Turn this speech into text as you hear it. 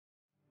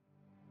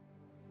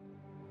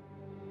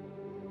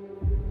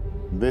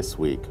This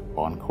week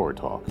on Core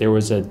Talk. There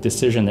was a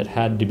decision that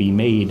had to be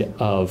made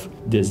of,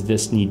 does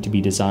this need to be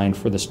designed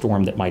for the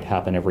storm that might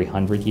happen every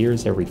 100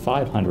 years, every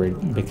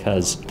 500,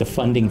 because the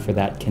funding for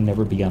that can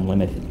never be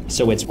unlimited.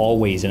 So it's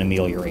always an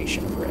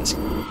amelioration of risk.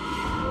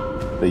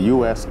 The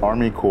U.S.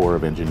 Army Corps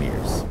of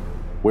Engineers.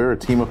 We're a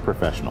team of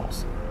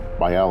professionals,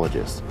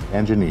 biologists,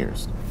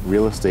 engineers,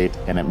 real estate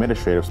and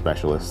administrative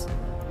specialists,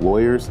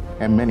 lawyers,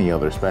 and many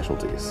other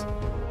specialties,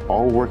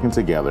 all working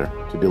together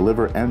to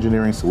deliver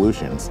engineering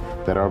solutions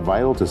that are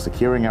vital to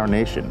securing our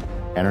nation,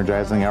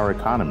 energizing our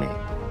economy,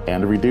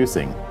 and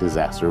reducing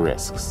disaster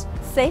risks.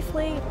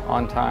 Safely,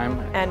 on time,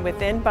 and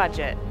within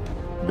budget.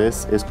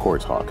 This is Core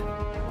Talk,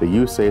 the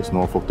USACE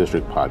Norfolk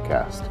District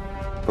podcast.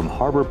 From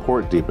harbor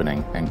port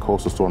deepening and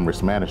coastal storm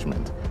risk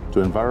management to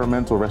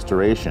environmental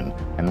restoration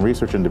and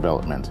research and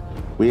development,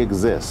 we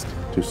exist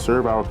to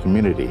serve our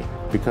community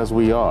because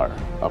we are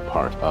a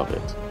part of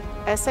it.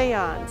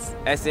 SAONs.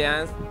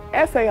 SAONs.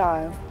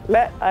 SAONs.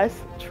 Let us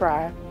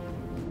try.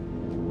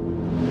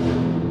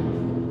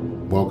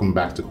 Welcome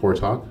back to Core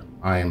Talk.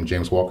 I am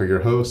James Walker,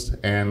 your host,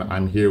 and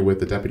I'm here with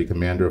the Deputy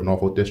Commander of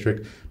Norfolk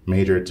District,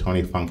 Major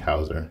Tony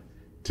Funkhouser.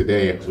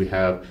 Today, we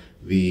have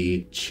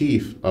the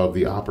Chief of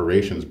the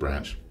Operations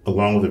Branch,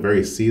 along with a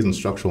very seasoned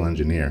structural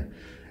engineer.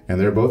 And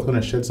they're both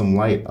going to shed some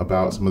light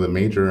about some of the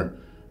major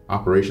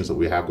operations that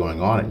we have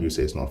going on at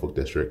USACE Norfolk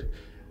District.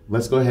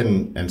 Let's go ahead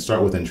and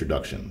start with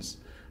introductions.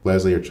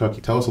 Lesley or Chuck,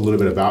 tell us a little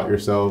bit about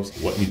yourselves,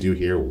 what you do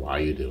here, why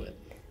you do it.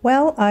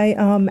 Well, I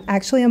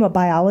actually am a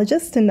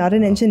biologist and not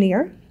an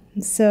engineer.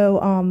 So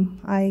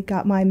I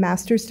got my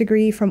master's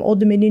degree from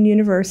Old Dominion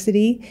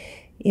University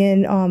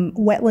in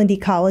wetland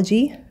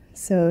ecology.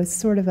 So it's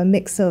sort of a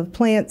mix of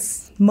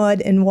plants,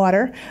 mud, and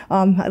water,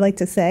 I like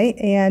to say.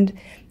 And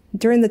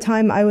during the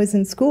time I was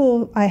in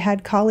school, I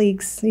had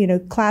colleagues,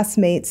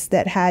 classmates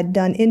that had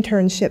done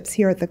internships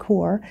here at the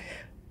Corps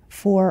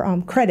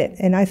for credit.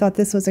 And I thought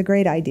this was a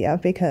great idea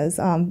because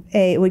A,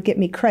 it would get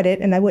me credit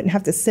and I wouldn't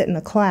have to sit in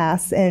a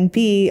class, and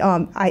B,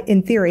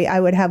 in theory, I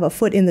would have a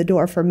foot in the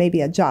door for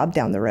maybe a job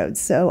down the road.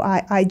 So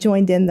I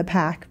joined in the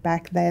pack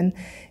back then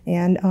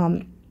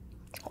and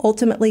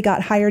ultimately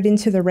got hired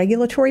into the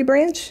regulatory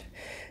branch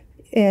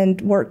and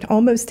worked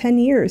almost 10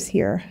 years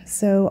here.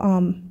 So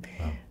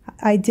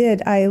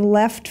I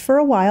left for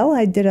a while.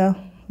 I did a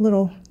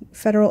little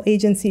federal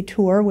agency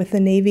tour with the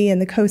Navy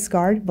and the Coast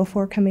Guard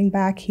before coming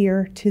back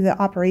here to the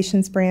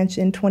operations branch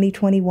in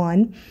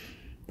 2021.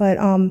 But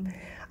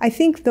I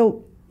think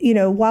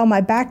while my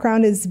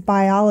background is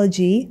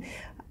biology,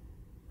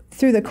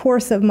 through the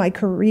course of my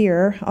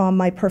career,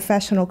 my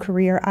professional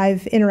career,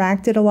 I've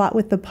interacted a lot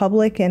with the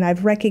public, and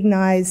I've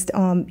recognized,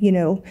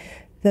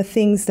 the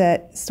things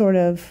that sort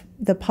of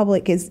the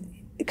public is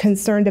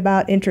concerned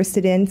about,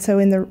 interested in. So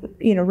in the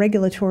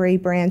regulatory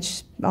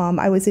branch,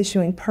 I was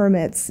issuing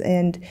permits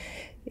and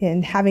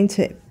having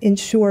to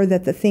ensure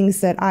that the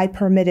things that I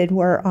permitted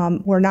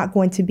were not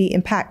going to be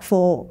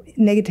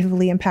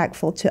negatively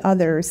impactful to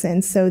others.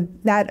 And so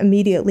that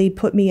immediately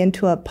put me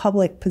into a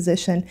public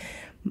position.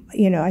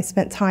 I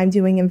spent time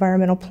doing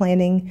environmental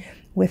planning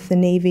with the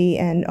Navy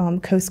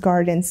and Coast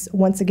Guard, and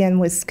once again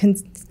was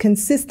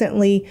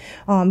consistently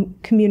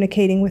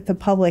communicating with the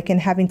public and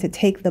having to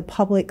take the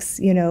public's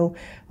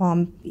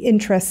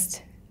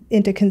interest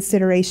into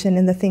consideration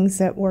in the things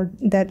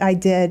that I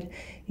did.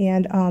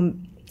 And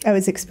I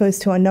was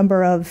exposed to a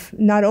number of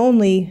not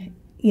only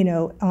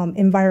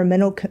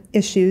environmental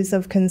issues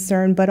of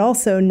concern, but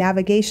also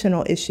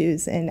navigational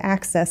issues and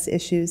access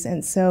issues.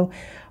 And so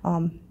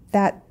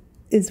that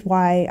is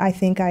why I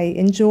think I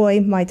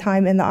enjoy my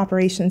time in the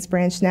operations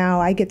branch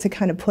now. I get to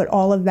kind of put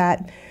all of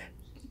that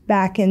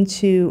back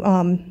into,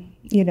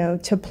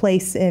 to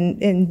place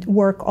and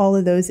work all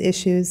of those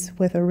issues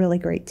with a really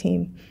great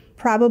team.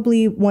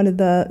 Probably one of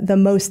the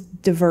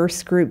most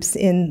diverse groups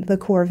in the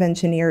Corps of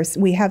Engineers.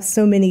 We have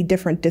so many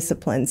different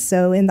disciplines.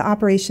 So in the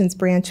operations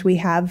branch, we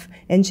have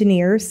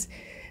engineers,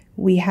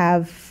 we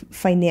have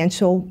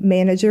financial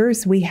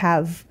managers, we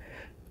have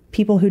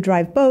people who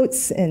drive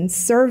boats and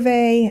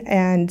survey,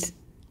 and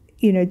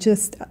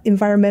just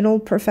environmental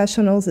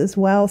professionals as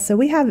well. So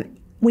we have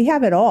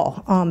it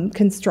all,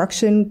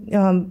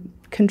 construction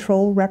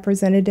control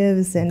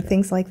representatives and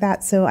things like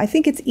that. So I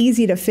think it's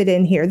easy to fit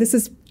in here. This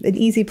is an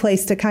easy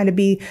place to kind of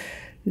be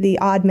the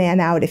odd man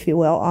out, if you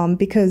will,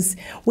 because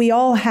we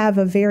all have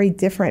a very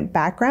different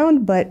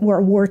background, but we're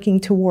working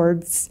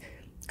towards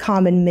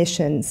common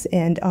missions.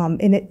 And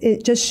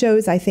it just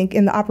shows, I think,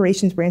 in the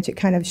operations branch, it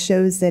kind of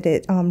shows that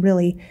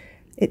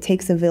it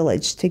takes a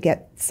village to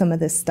get some of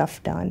this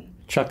stuff done.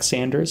 Chuck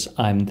Sanders.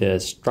 I'm the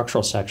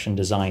Structural Section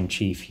Design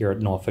Chief here at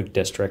Norfolk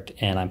District,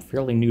 and I'm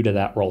fairly new to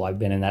that role. I've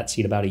been in that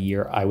seat about a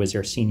year. I was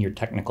their Senior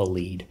Technical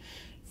Lead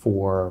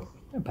for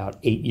about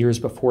 8 years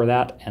before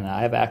that, and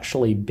I've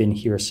actually been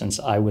here since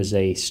I was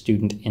a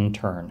student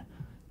intern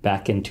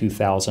back in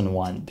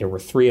 2001. There were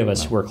 3 of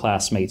us who were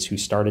classmates who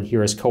started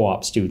here as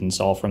co-op students,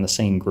 all from the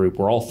same group.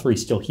 We're all 3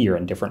 still here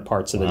in different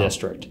parts of the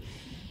district.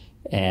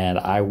 And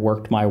I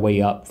worked my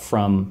way up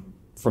from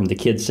the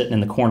kid sitting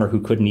in the corner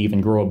who couldn't even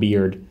grow a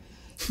beard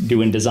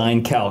doing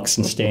design calcs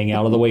and staying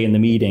out of the way in the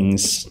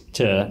meetings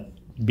to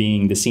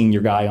being the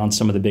senior guy on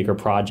some of the bigger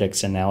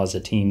projects and now as a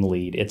team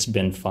lead. It's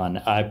been fun.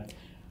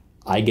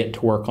 I get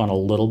to work on a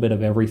little bit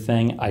of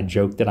everything. I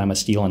joke that I'm a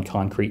steel and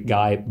concrete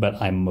guy,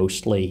 but I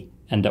mostly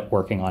end up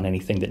working on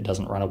anything that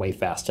doesn't run away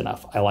fast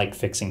enough. I like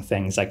fixing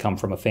things. I come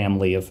from a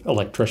family of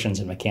electricians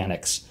and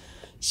mechanics.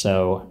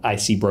 So I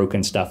see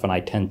broken stuff and I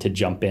tend to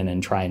jump in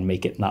and try and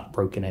make it not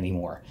broken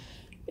anymore.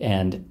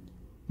 And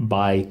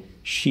by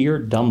sheer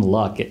dumb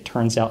luck, it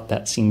turns out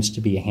that seems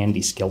to be a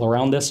handy skill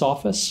around this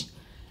office.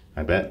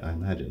 I bet, I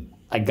imagine.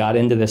 I got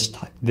into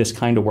this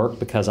kind of work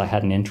because I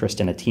had an interest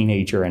in a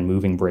teenager and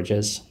moving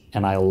bridges.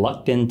 And I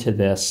lucked into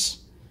this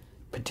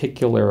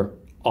particular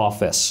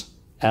office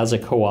as a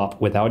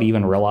co-op without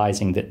even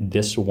realizing that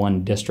this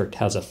one district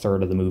has a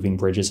third of the moving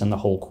bridges in the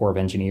whole Corps of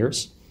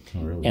Engineers.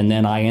 Oh, really? And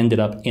then I ended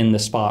up in the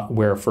spot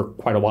where for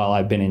quite a while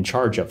I've been in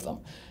charge of them,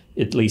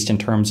 at least in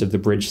terms of the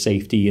bridge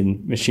safety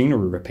and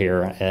machinery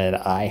repair. And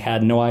I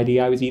had no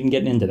idea I was even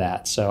getting into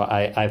that. So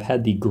I've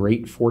had the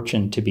great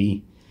fortune to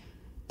be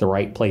the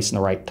right place in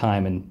the right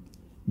time and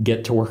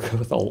get to work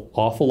with an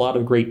awful lot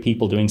of great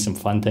people doing some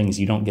fun things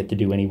you don't get to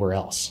do anywhere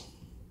else.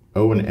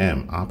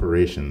 O&M,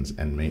 operations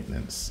and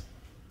maintenance.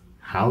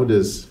 How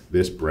does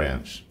this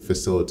branch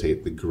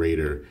facilitate the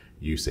greater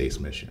USACE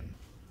mission?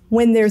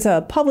 When there's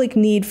a public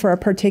need for a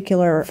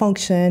particular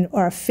function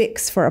or a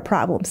fix for a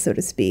problem, so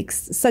to speak,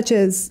 such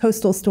as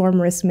coastal storm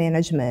risk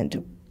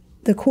management,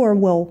 the Corps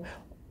will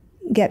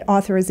get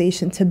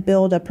authorization to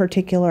build a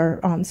particular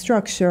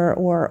structure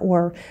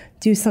or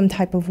do some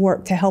type of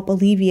work to help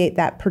alleviate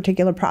that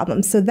particular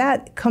problem. So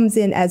that comes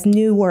in as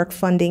new work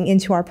funding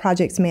into our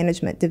projects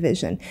management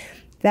division.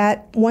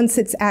 That once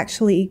it's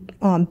actually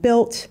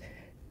built,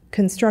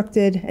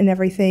 constructed and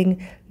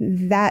everything,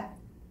 that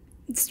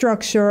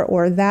structure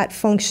or that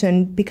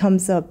function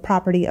becomes a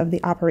property of the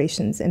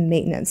operations and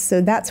maintenance. So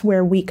that's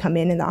where we come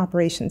in the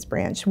operations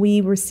branch. We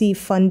receive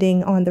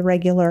funding on the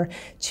regular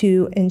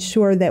to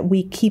ensure that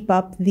we keep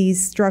up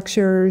these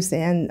structures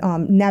and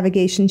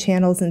navigation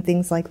channels and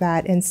things like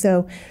that. And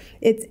so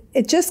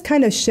it just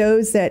kind of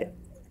shows that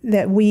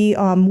we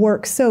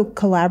work so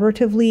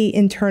collaboratively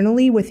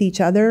internally with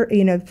each other.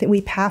 You know,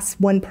 we pass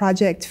one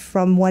project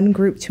from one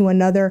group to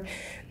another.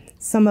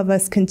 Some of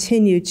us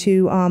continue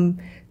to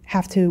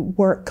have to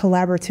work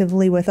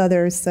collaboratively with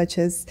others, such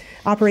as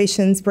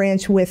operations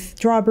branch with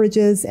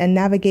drawbridges and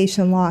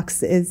navigation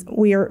locks.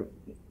 We're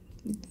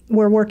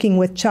working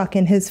with Chuck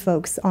and his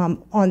folks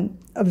on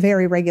a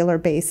very regular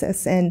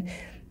basis, and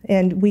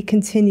we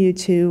continue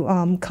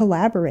to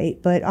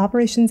collaborate. But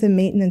operations and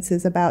maintenance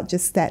is about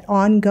just that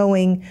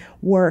ongoing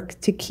work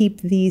to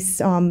keep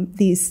these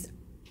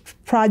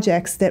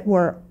projects that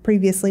were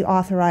previously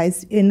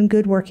authorized in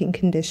good working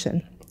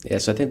condition. Yeah,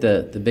 so I think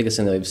the biggest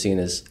thing that we've seen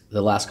is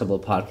the last couple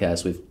of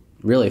podcasts, we've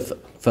really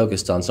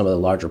focused on some of the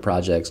larger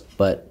projects.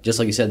 But just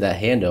like you said,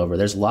 that handover,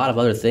 there's a lot of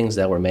other things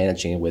that we're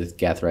managing with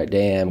Gathright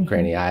Dam,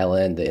 Cranny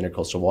Island, the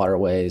intercoastal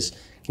waterways.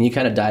 Can you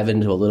kind of dive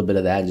into a little bit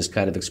of that and just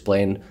kind of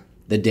explain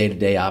the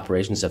day-to-day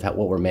operations of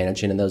what we're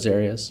managing in those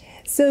areas?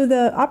 So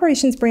the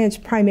operations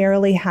branch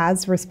primarily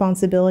has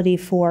responsibility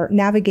for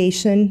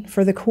navigation,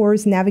 for the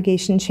Corps'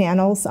 navigation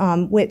channels,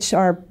 which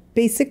are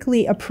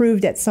basically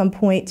approved at some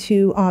point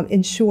to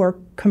ensure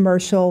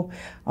commercial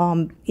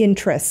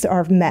interests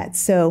are met.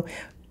 So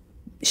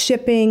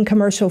shipping,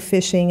 commercial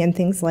fishing, and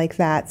things like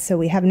that. So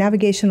we have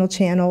navigational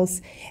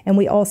channels, and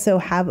we also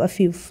have a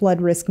few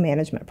flood risk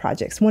management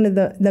projects. One of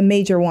the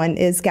major one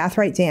is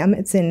Gathright Dam.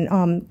 It's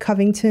in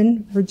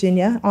Covington,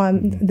 Virginia,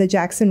 on the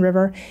Jackson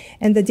River.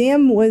 And the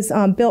dam was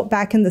built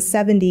back in the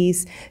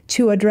 70s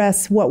to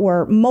address what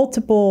were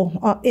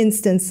multiple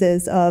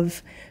instances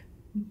of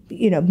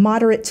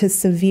moderate to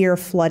severe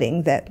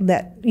flooding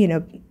that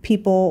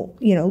people,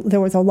 there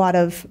was a lot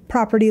of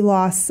property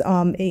loss,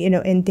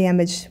 and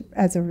damage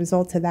as a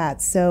result of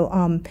that.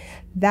 So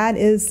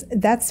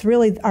that's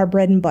really our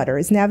bread and butter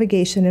is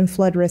navigation and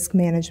flood risk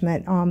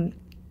management.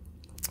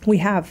 We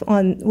have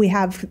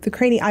the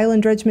Cranny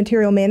Island Dredge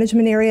Material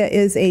Management Area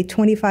is a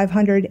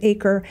 2,500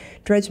 acre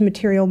dredge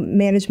material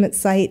management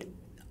site.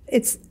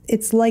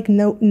 It's like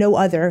no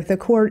other. The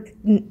Corps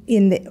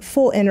in the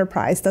full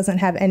enterprise doesn't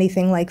have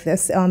anything like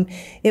this.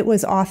 It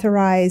was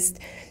authorized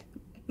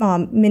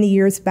many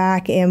years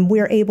back, and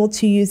we're able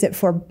to use it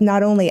for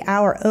not only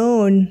our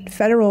own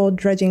federal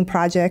dredging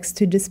projects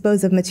to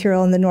dispose of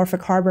material in the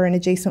Norfolk Harbor and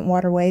adjacent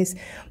waterways,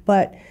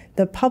 but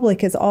the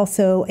public is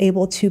also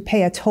able to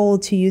pay a toll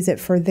to use it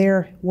for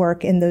their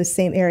work in those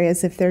same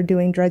areas if they're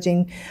doing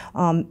dredging,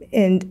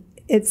 and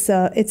it's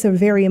a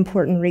very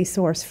important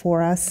resource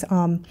for us.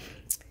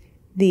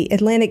 The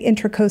Atlantic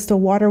Intracoastal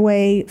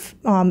Waterway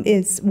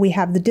we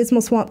have the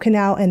Dismal Swamp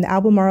Canal and the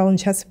Albemarle and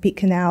Chesapeake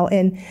Canal,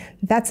 and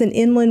that's an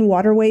inland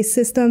waterway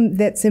system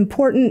that's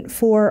important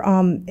for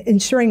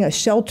ensuring a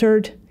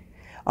sheltered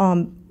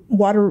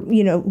water,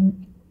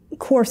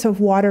 course of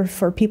water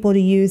for people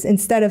to use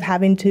instead of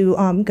having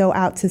to go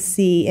out to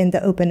sea in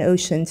the open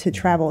ocean to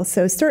travel.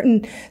 So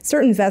certain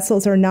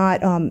vessels are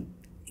not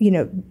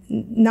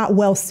not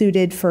well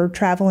suited for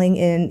traveling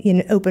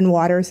in open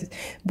waters,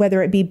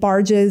 whether it be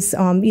barges,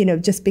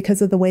 just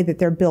because of the way that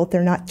they're built,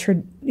 they're not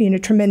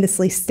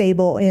tremendously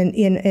stable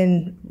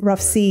in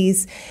rough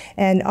seas.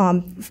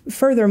 And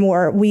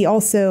furthermore, we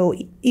also,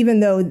 even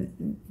though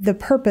the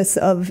purpose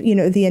of,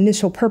 the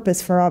initial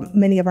purpose for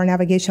many of our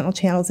navigational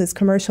channels is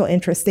commercial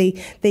interest,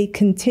 they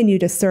continue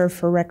to serve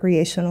for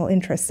recreational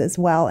interests as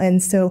well.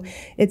 And so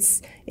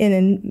it's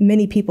in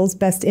many people's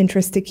best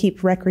interest to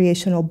keep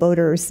recreational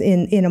boaters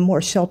in a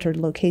more sheltered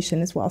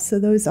location as well. So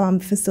those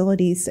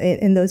facilities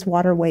in those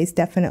waterways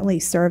definitely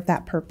serve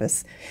that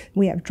purpose.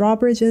 We have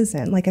drawbridges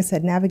and, like I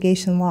said,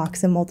 navigation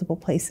locks in multiple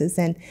places,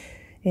 and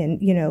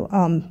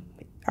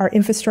our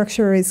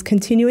infrastructure is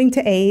continuing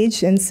to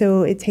age, and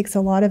so it takes a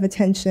lot of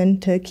attention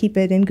to keep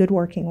it in good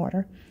working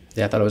order.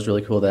 Yeah, I thought it was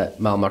really cool that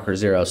Mile Marker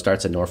Zero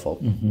starts in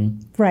Norfolk. Mm-hmm.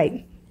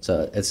 Right.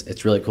 So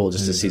it's really cool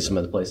just to see some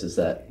of the places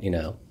that,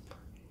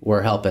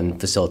 we're helping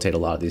facilitate a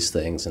lot of these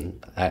things.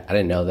 And I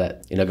didn't know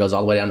that, it goes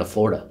all the way down to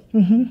Florida.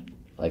 Mm-hmm.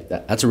 Like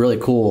that. That's a really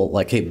cool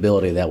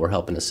capability that we're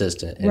helping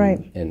assist in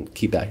right. and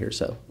keep out here.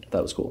 So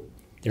that was cool.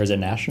 There's a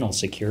national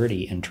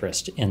security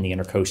interest in the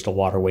intercoastal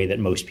waterway that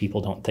most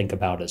people don't think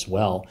about as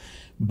well.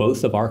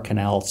 Both of our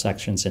canal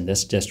sections in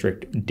this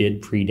district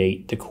did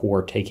predate the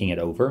Corps taking it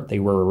over. They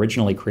were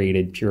originally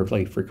created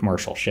purely for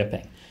commercial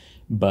shipping.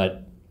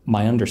 But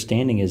my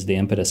understanding is the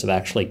impetus of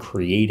actually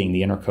creating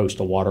the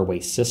intercoastal waterway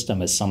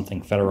system as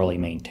something federally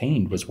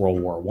maintained was World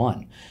War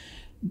I.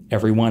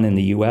 Everyone in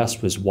the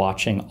U.S. was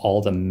watching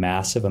all the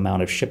massive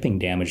amount of shipping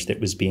damage that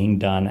was being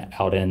done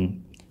out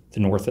in the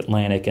North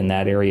Atlantic and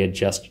that area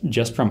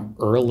just from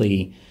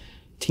early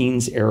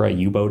teens era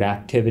U-boat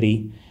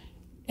activity.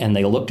 And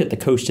they looked at the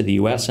coast of the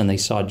U.S. and they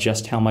saw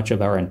just how much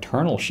of our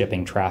internal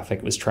shipping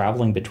traffic was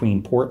traveling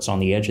between ports on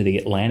the edge of the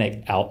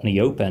Atlantic out in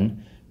the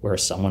open, where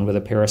someone with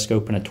a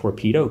periscope and a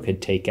torpedo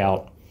could take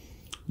out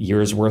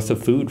years worth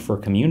of food for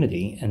a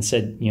community, and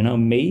said,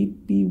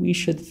 maybe we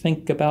should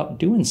think about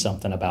doing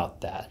something about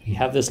that. You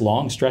have this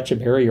long stretch of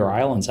barrier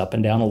islands up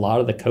and down a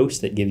lot of the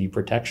coast that give you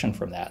protection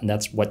from that. And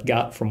that's what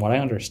from what I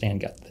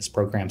understand, got this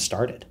program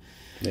started.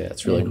 Yeah,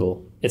 it's really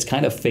cool. It's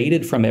kind of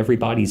faded from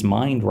everybody's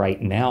mind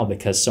right now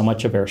because so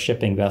much of our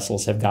shipping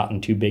vessels have gotten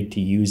too big to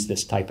use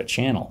this type of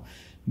channel,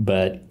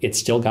 but it's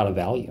still got a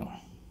value.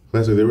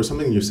 Lesley, there was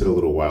something you said a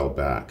little while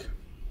back.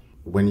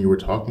 When you were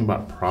talking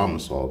about problem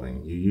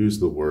solving, you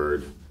used the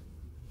word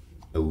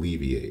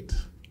alleviate.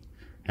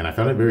 And I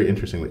found it very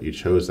interesting that you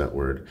chose that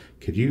word.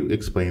 Could you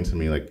explain to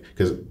me,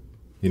 because,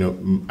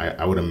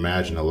 I would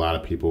imagine a lot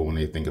of people, when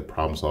they think of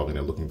problem solving,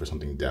 they're looking for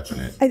something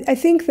definite. I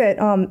think that,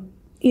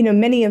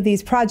 many of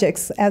these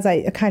projects, as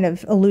I kind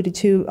of alluded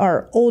to,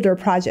 are older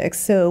projects.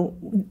 So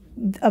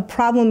a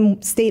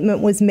problem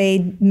statement was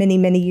made many,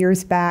 many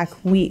years back.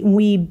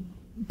 We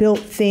built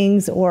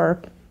things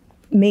or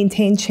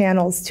maintain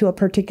channels to a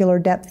particular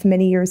depth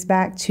many years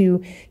back to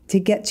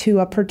get to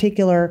a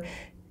particular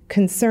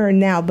concern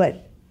now.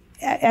 But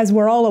as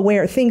we're all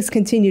aware, things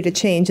continue to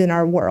change in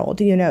our world,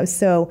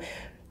 So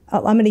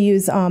I'm going to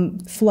use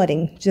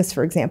flooding, just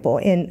for example,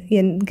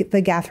 in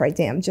the Gathright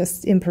Dam,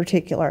 just in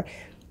particular.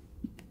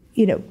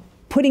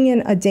 Putting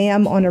in a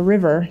dam on a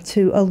river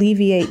to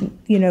alleviate,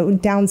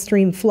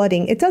 downstream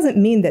flooding, it doesn't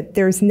mean that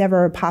there's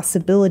never a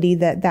possibility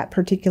that that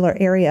particular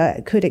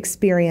area could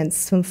experience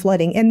some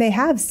flooding. And they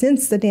have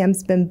since the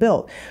dam's been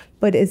built,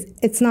 but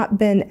it's not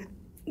been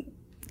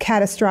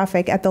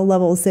catastrophic at the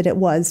levels that it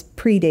was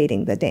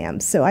predating the dam.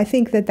 So I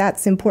think that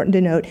that's important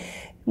to note.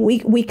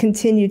 We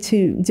continue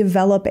to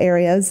develop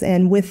areas,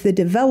 and with the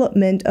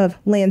development of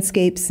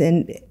landscapes,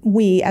 and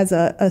we as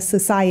a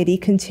society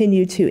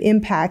continue to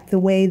impact the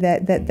way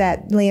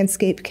that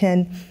landscape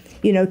can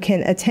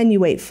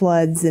attenuate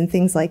floods and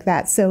things like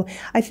that. So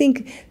I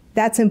think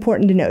that's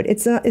important to note.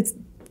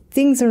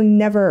 Things are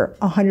never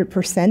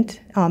 100%.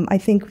 I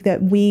think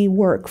that we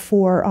work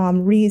for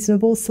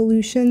reasonable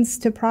solutions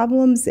to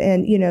problems,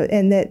 and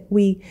and that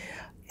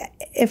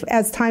if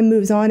as time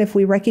moves on, if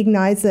we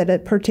recognize that a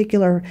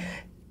particular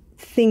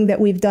thing that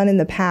we've done in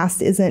the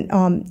past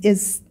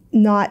is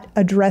not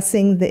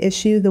addressing the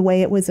issue the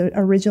way it was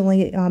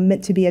originally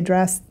meant to be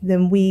addressed,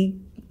 then we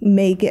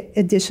may get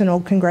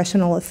additional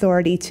congressional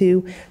authority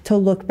to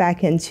look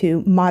back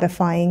into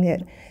modifying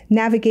it.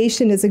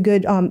 Navigation is a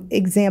good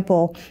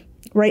example.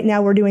 Right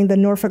now we're doing the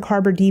Norfolk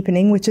Harbor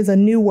deepening, which is a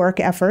new work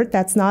effort.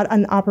 That's not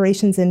an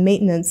operations and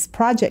maintenance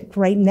project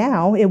right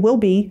now. It will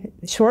be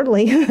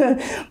shortly.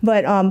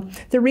 But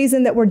the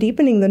reason that we're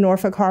deepening the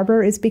Norfolk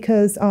Harbor is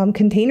because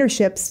container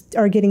ships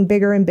are getting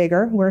bigger and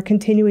bigger. We're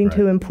continuing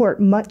to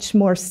import much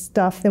more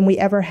stuff than we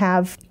ever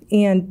have.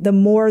 And the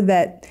more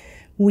that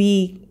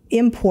we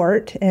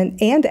import and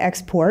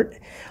export,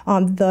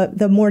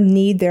 the more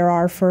need there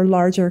are for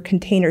larger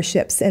container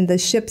ships. And the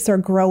ships are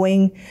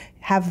growing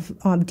have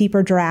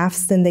deeper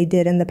drafts than they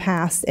did in the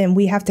past, and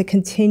we have to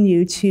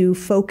continue to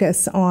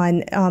focus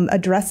on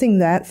addressing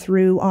that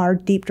through our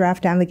deep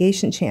draft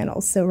navigation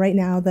channels. So right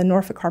now, the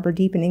Norfolk Harbor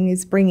deepening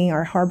is bringing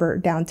our harbor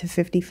down to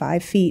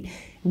 55 feet.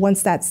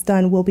 Once that's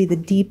done, we'll be the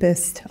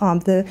deepest,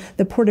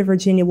 the Port of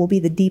Virginia will be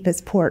the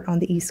deepest port on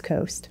the East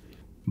Coast.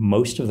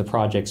 Most of the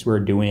projects we're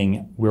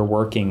doing, we're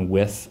working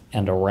with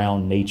and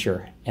around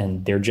nature,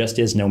 and there just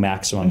is no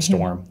maximum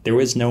storm.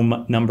 There is no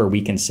number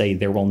we can say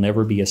there will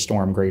never be a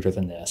storm greater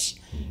than this.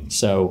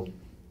 So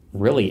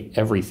really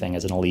everything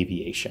is an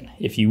alleviation.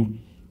 If you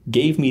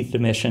gave me the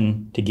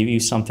mission to give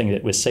you something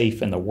that was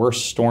safe in the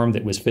worst storm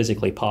that was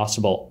physically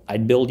possible,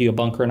 I'd build you a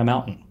bunker in a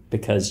mountain,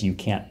 because you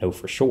can't know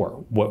for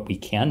sure. What we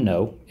can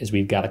know is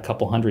we've got a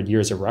couple hundred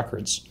years of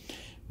records.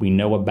 We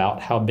know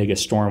about how big a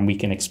storm we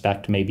can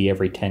expect maybe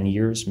every 10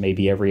 years,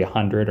 maybe every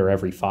 100 or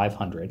every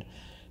 500.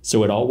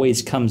 So it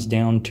always comes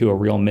down to a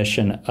real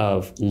mission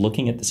of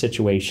looking at the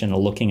situation,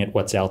 looking at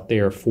what's out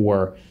there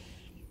for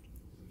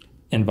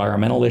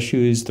environmental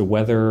issues, the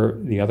weather,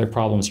 the other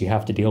problems you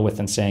have to deal with,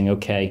 and saying,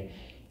 okay,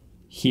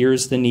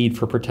 here's the need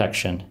for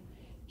protection.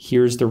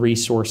 Here's the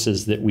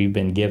resources that we've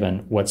been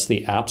given. What's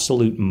the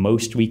absolute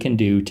most we can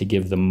do to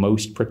give the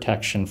most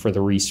protection for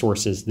the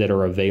resources that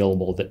are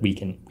available that we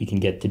can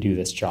get to do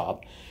this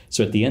job?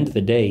 So at the end of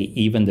the day,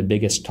 even the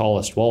biggest,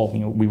 tallest wall,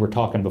 we were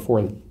talking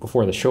before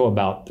the show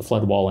about the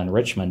flood wall in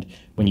Richmond.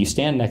 When you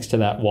stand next to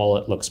that wall,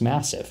 it looks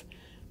massive.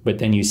 But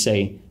then you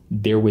say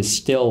there was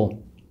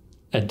still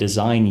a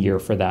design year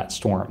for that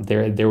storm.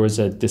 There was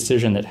a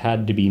decision that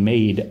had to be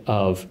made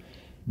of,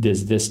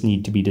 does this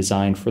need to be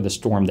designed for the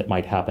storm that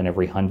might happen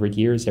every 100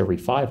 years, every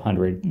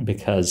 500,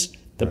 because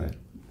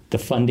the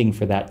funding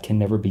for that can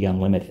never be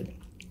unlimited.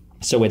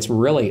 So it's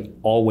really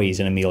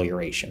always an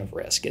amelioration of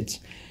risk.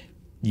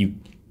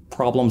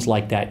 Problems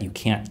like that you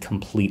can't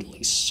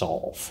completely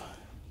solve.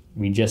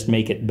 We just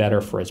make it better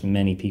for as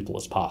many people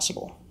as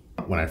possible.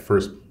 When I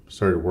first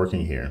started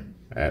working here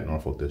at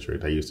Norfolk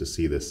District, I used to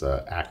see this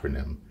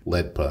acronym,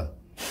 LEDPA.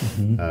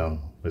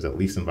 Was at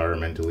least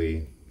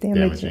environmentally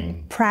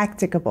damaging.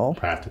 Practicable. That's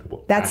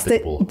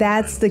Practicable.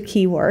 That's the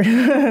key word.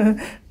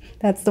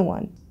 That's the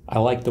one. I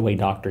like the way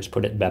doctors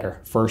put it better.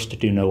 First,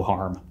 do no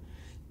harm.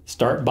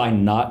 Start by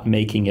not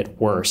making it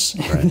worse,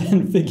 and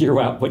then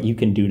figure out what you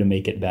can do to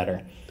make it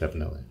better.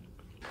 Definitely.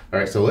 All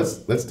right, so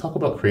let's talk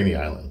about Craney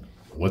Island.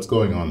 What's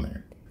going on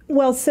there?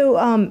 Well,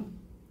 so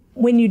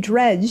when you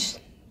dredge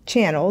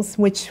channels,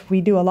 which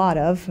we do a lot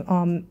of,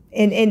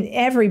 and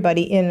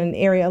everybody in an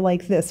area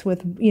like this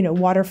with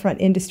waterfront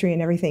industry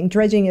and everything,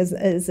 dredging is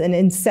an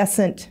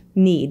incessant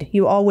need.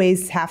 You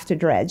always have to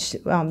dredge.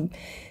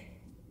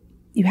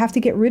 You have to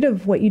get rid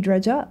of what you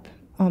dredge up.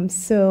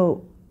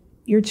 So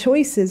your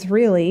choices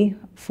really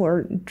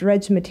for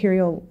dredge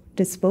material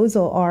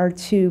disposal are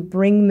to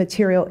bring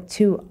material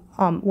to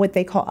what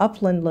they call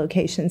upland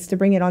locations, to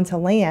bring it onto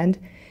land.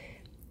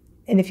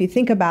 And if you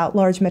think about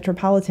large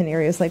metropolitan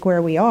areas like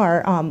where we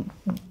are,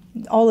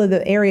 all of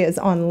the areas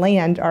on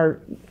land are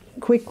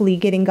quickly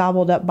getting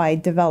gobbled up by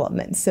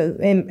development. So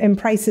and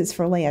prices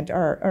for land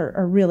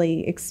are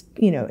really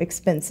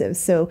expensive.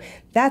 So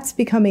that's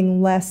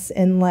becoming less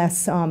and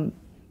less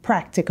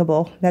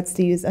practicable. That's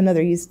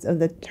another use of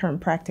the term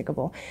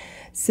practicable.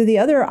 So the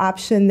other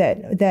option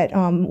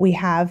that we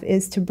have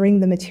is to bring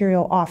the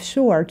material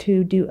offshore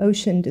to do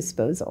ocean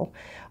disposal.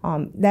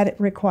 That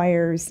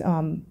requires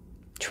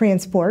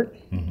transport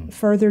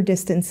further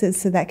distances,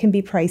 so that can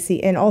be pricey,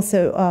 and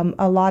also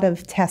a lot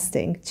of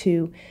testing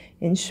to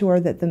ensure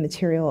that the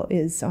material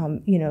is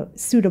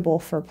suitable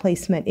for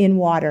placement in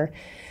water.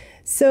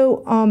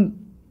 So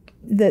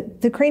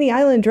the Craney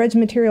Island Dredge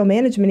Material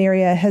Management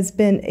Area has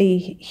been a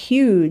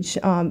huge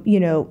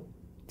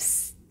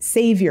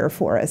savior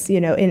for us,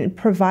 in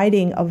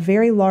providing a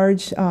very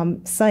large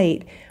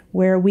site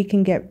where we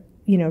can get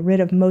rid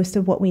of most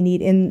of what we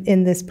need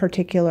in this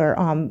particular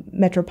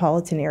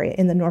metropolitan area,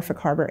 in the Norfolk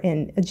Harbor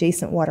and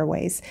adjacent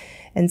waterways.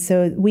 And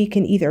so we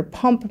can either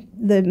pump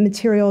the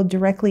material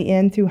directly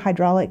in through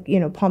hydraulic,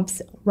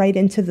 pumps right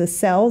into the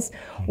cells,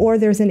 or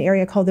there's an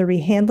area called the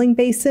rehandling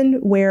basin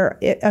where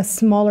a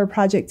smaller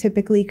project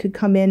typically could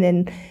come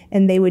in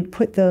and they would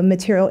put the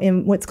material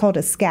in what's called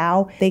a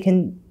scow. They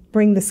can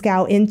bring the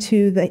scow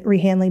into the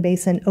rehandling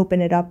basin, open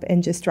it up,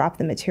 and just drop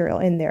the material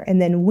in there. And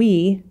then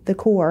we, the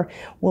Corps,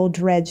 will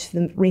dredge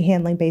the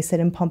rehandling basin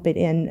and pump it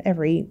in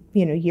every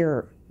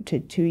year to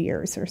 2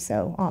 years or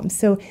so.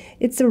 So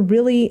it's a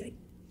really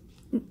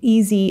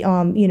easy,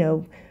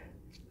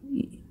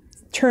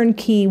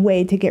 turnkey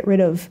way to get rid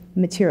of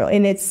material.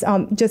 And it's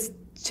just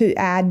to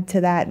add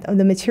to that,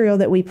 the material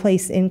that we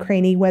place in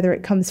Craney, whether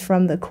it comes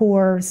from the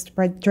Corps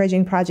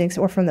dredging projects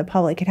or from the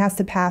public, it has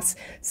to pass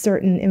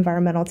certain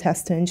environmental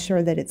tests to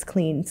ensure that it's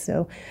clean.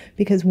 So,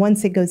 because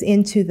once it goes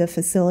into the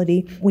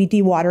facility, we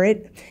dewater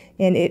it,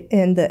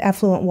 and the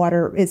effluent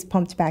water is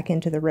pumped back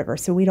into the river.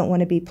 So we don't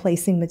want to be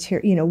placing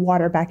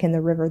water back in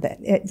the river that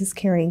is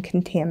carrying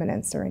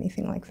contaminants or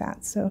anything like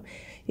that. So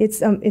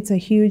it's a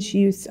huge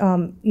use,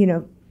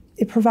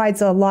 it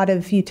provides a lot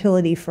of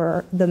utility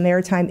for the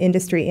maritime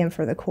industry and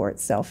for the Corps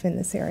itself in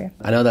this area.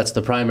 I know that's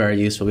the primary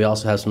use, but we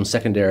also have some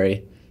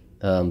secondary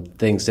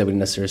things that we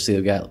necessarily see.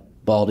 We've got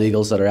bald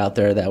eagles that are out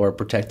there that we're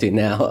protecting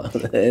now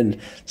and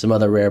some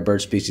other rare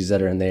bird species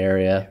that are in the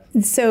area.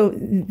 So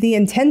the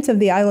intent of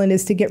the island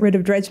is to get rid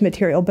of dredge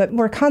material, but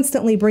we're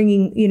constantly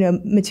bringing,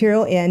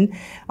 material in.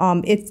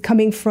 It's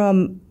coming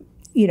from,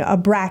 a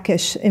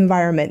brackish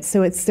environment.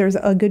 So there's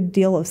a good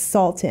deal of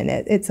salt in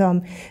it.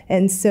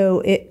 And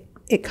so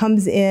it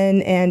comes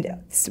in and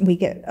we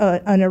get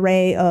an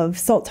array of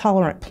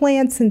salt-tolerant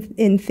plants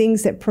and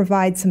things that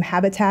provide some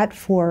habitat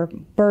for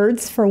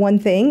birds, for one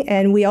thing.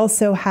 And we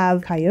also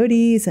have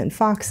coyotes and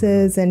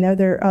foxes and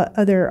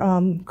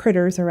other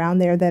critters around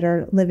there that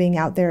are living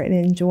out there and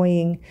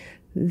enjoying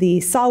the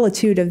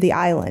solitude of the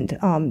island.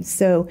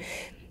 So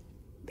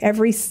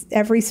every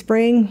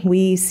spring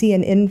we see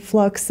an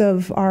influx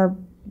of our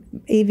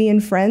avian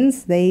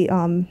friends. They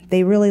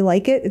really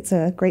like it. It's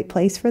a great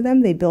place for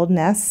them. They build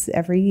nests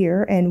every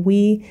year, and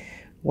we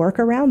work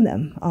around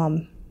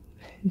them.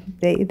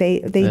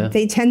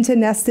 They tend to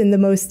nest in the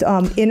most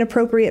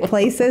inappropriate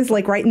places,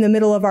 like right in the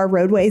middle of our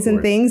roadways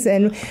and things.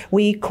 And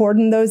we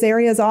cordon those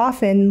areas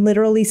off and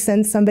literally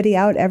send somebody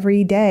out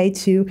every day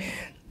to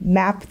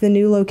map the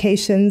new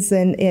locations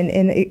and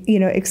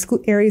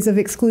areas of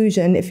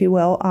exclusion, if you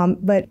will.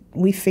 But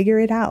we figure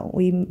it out.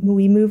 We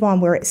move on.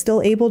 We're still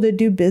able to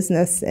do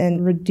business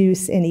and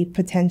reduce any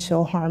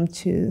potential harm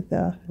to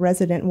the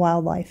resident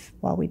wildlife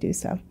while we do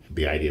so.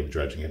 The idea of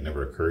dredging had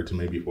never occurred to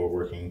me before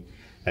working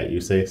at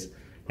USACE.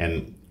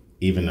 And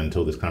even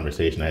until this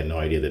conversation, I had no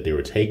idea that they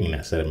were taking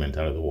that sediment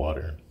out of the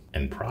water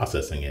and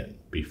processing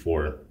it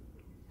before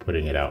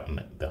putting it out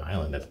on the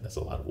island. That's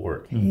a lot of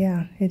work.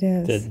 Yeah, it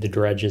is. The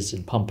dredges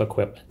and pump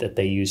equipment that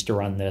they use to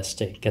run this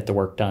to get the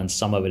work done,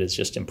 some of it is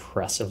just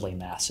impressively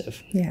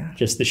massive. Yeah.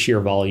 Just the sheer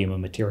volume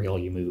of material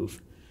you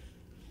move.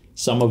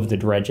 Some of the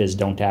dredges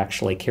don't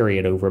actually carry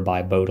it over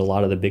by boat. A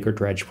lot of the bigger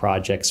dredge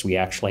projects, we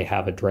actually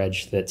have a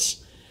dredge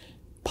that's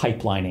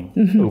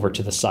pipelining over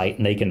to the site,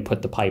 and they can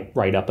put the pipe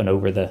right up and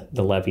over the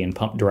levee and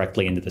pump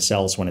directly into the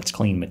cells when it's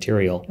clean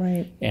material.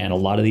 Right. And a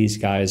lot of these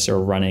guys are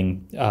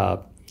running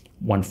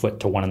 1 foot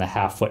to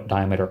 1.5 foot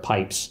diameter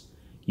pipes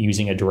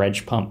using a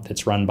dredge pump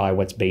that's run by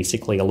what's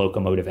basically a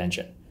locomotive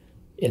engine.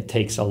 It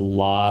takes a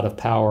lot of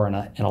power and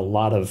a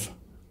lot of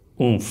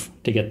oomph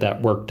to get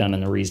that work done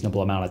in a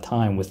reasonable amount of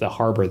time with a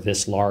harbor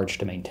this large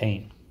to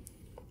maintain.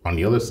 On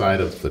the other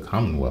side of the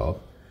Commonwealth,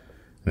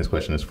 and this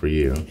question is for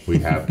you, we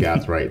have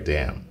Gathright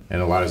Dam,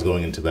 and a lot is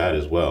going into that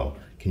as well.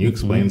 Can you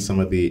explain some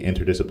of the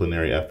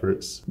interdisciplinary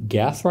efforts?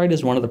 Gathright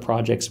is one of the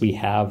projects we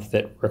have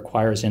that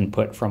requires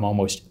input from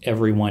almost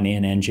everyone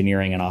in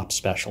engineering and ops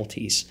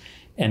specialties,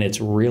 and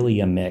it's really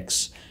a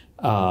mix.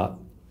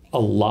 A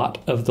lot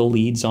of the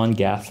leads on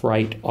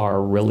Gathright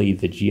are really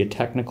the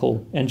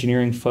geotechnical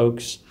engineering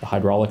folks, the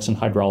hydraulics and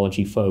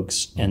hydrology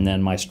folks, and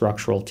then my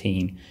structural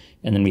team.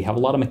 And then we have a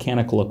lot of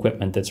mechanical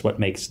equipment that's what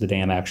makes the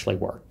dam actually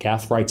work.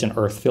 Gathrit's an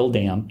earth-filled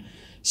dam,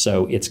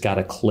 so it's got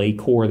a clay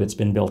core that's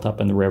been built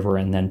up in the river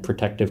and then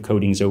protective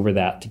coatings over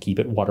that to keep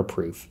it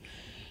waterproof.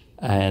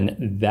 And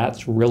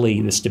that's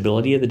really the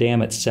stability of the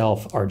dam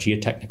itself. Our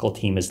geotechnical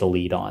team is the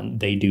lead on.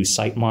 They do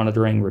site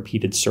monitoring,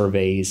 repeated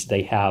surveys.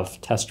 They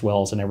have test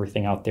wells and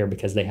everything out there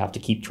because they have to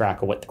keep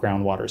track of what the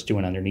groundwater is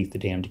doing underneath the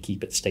dam to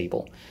keep it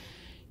stable.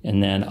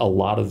 And then a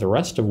lot of the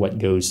rest of what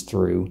goes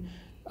through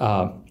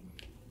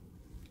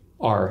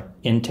our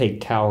intake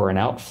tower and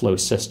outflow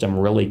system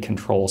really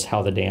controls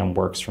how the dam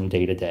works from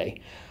day to day.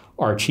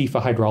 Our chief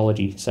of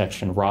hydrology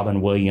section,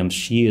 Robin Williams,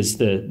 she is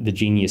the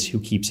genius who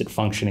keeps it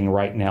functioning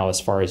right now as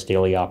far as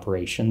daily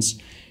operations.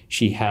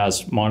 She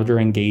has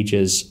monitoring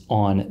gauges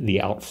on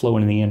the outflow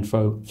and the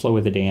inflow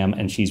of the dam,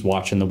 and she's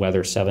watching the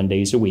weather 7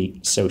 days a week,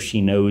 so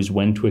she knows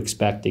when to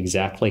expect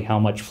exactly how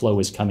much flow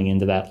is coming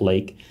into that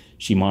lake.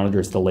 She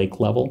monitors the lake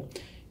level,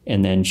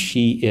 and then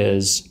she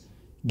is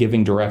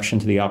giving direction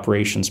to the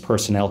operations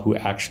personnel who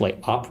actually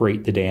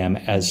operate the dam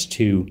as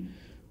to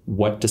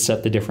what to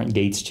set the different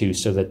gates to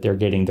so that they're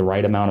getting the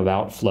right amount of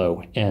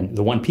outflow. And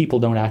the one people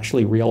don't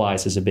actually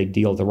realize is a big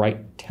deal, the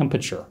right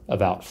temperature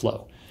of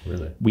outflow.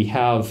 Really? We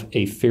have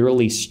a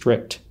fairly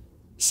strict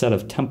set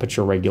of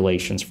temperature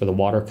regulations for the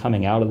water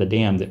coming out of the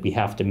dam that we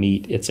have to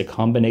meet. It's a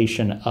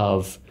combination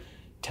of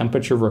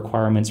temperature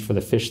requirements for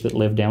the fish that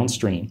live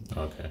downstream.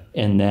 Okay.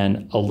 And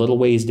then a little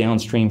ways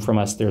downstream from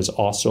us, there's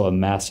also a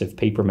massive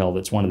paper mill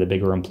that's one of the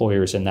bigger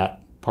employers in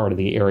that part of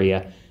the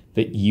area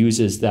that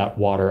uses that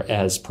water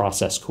as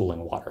process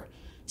cooling water.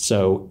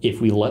 So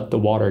if we let the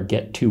water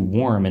get too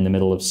warm in the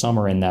middle of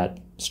summer in that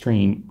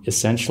stream,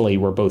 essentially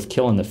we're both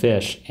killing the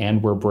fish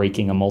and we're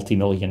breaking a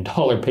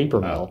multi-million-dollar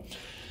paper mill.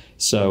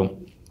 So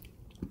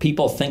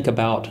people think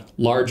about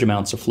large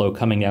amounts of flow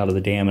coming out of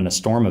the dam in a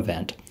storm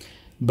event,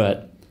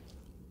 but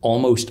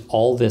almost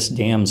all this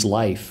dam's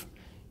life,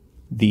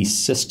 the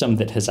system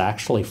that has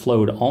actually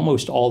flowed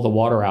almost all the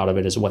water out of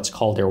it is what's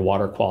called their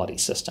water quality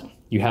system.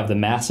 You have the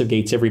massive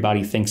gates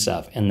everybody thinks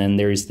of, and then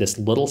there's this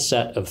little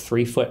set of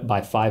 3 foot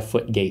by 5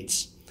 foot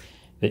gates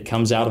that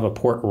comes out of a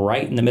port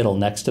right in the middle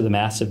next to the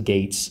massive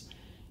gates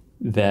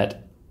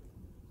that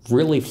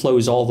really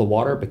flows all the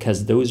water,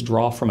 because those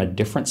draw from a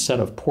different set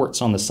of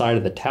ports on the side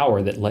of the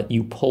tower that let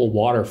you pull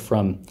water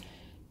from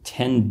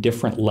 10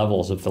 different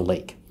levels of the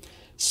lake.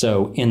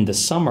 So in the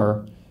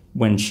summer,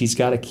 when she's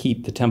got to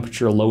keep the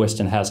temperature lowest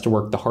and has to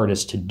work the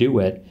hardest to do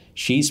it,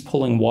 she's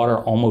pulling water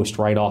almost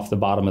right off the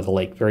bottom of the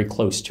lake, very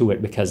close to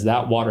it, because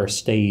that water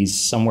stays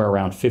somewhere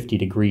around 50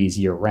 degrees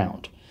year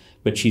round.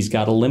 But she's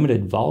got a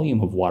limited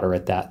volume of water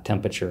at that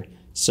temperature.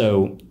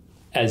 So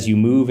as you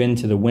move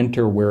into the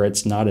winter where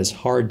it's not as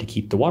hard to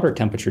keep the water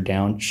temperature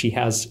down,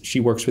 she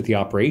works with the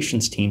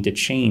operations team to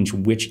change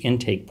which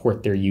intake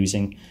port they're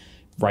using.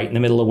 Right in the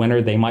middle of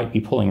winter, they might be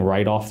pulling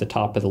right off the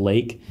top of the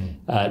lake.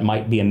 It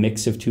might be a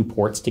mix of two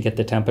ports to get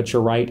the temperature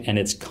right, and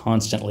it's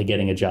constantly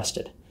getting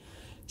adjusted.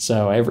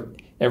 So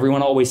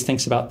everyone always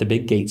thinks about the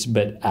big gates,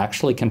 but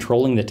actually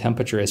controlling the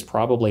temperature is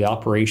probably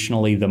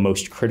operationally the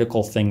most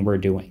critical thing we're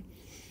doing.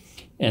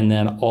 And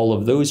then all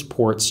of those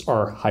ports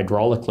are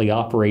hydraulically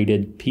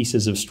operated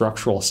pieces of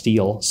structural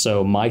steel.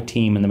 So my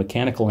team and the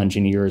mechanical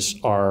engineers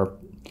are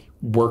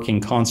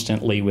working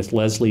constantly with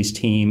Lesley's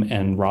team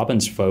and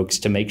Robin's folks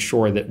to make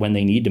sure that when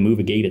they need to move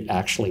a gate, it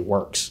actually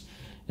works.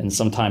 And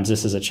sometimes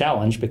this is a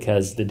challenge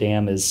because the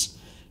dam is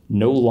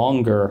no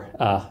longer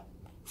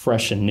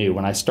fresh and new.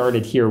 When I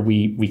started here,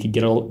 we could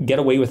get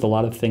away with a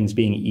lot of things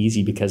being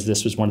easy because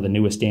this was one of the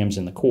newest dams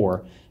in the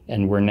Corps.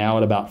 And we're now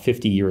at about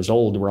 50 years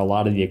old, where a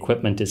lot of the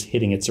equipment is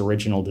hitting its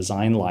original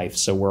design life.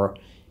 So we're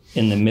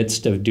in the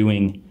midst of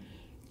doing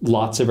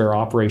lots of our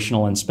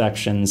operational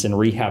inspections and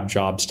rehab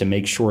jobs to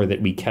make sure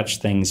that we catch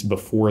things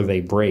before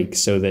they break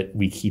so that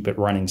we keep it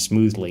running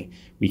smoothly.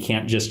 We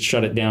can't just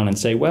shut it down and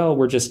say, well,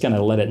 we're just going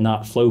to let it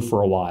not flow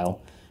for a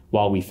while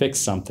we fix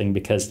something,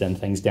 because then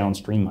things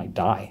downstream might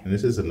die. And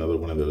this is another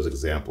one of those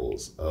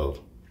examples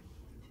of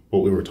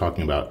what we were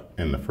talking about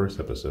in the first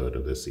episode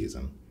of this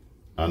season.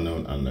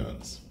 Unknown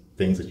unknowns.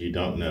 Things that you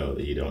don't know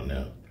that you don't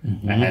know.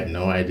 I had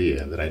no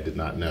idea that I did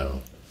not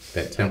know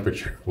that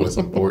temperature was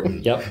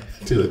important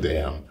to the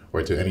dam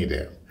or to any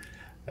dam.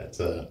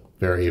 That's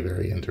very,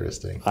 very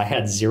interesting. I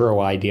had zero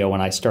idea when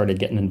I started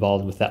getting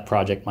involved with that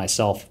project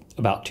myself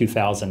about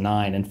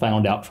 2009, and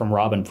found out from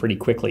Robin pretty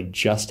quickly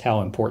just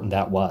how important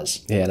that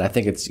was. Yeah, and I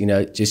think it's,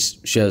 it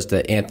just shows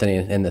that Anthony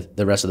and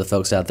the rest of the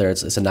folks out there,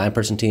 it's a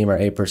 9-person team or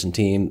 8-person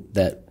team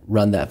that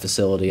run that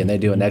facility, and they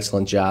do an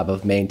excellent job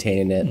of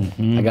maintaining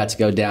it. I got to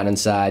go down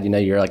inside,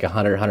 you're like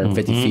 100,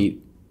 150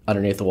 feet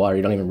underneath the water.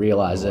 You don't even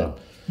realize it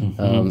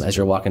as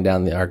you're walking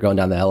down or going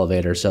down the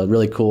elevator. So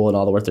really cool, and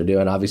all the work they're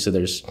doing. Obviously,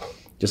 there's,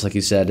 just like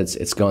you said,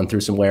 it's going through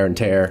some wear and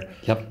tear.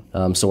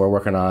 So we're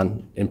working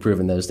on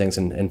improving those things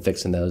and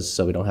fixing those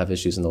so we don't have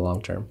issues in the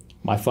long term.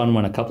 My fun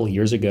one a couple of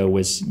years ago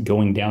was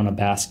going down a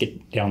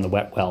basket down the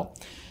wet well.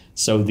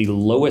 So the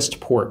lowest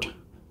port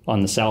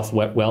on the south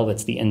wet well,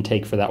 that's the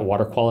intake for that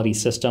water quality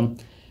system,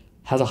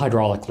 has a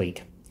hydraulic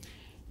leak.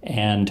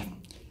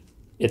 And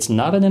it's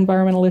not an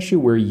environmental issue.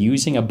 We're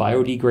using a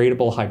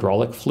biodegradable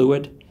hydraulic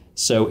fluid.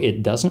 So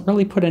it doesn't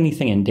really put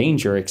anything in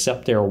danger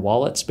except their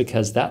wallets,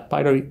 because that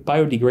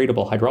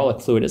biodegradable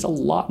hydraulic fluid is a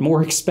lot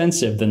more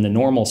expensive than the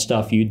normal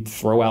stuff you'd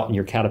throw out in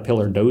your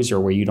Caterpillar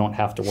dozer where you don't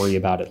have to worry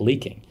about it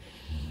leaking.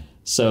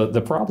 So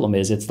the problem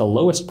is it's the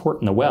lowest port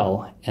in the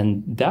well,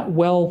 and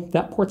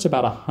that port's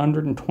about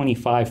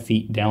 125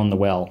 feet down the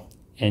well,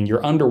 and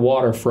you're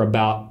underwater for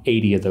about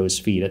 80 of those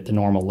feet at the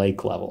normal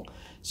lake level.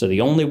 So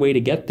the only way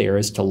to get there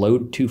is to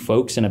load 2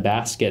 folks in a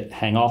basket,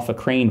 hang off a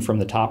crane from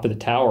the top of the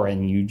tower,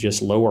 and you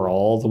just lower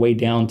all the way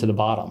down to the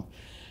bottom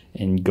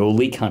and go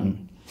leak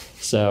hunting.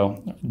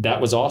 So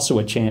that was also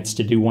a chance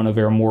to do one of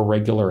our more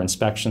regular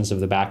inspections of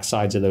the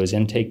backsides of those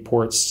intake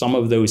ports. Some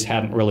of those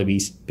hadn't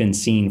really been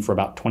seen for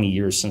about 20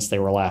 years since they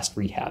were last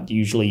rehabbed.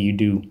 Usually you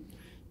do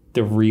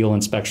the real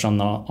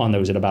inspection on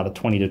those at about a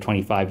 20 to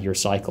 25 year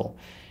cycle.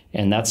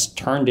 And that's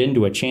turned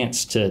into a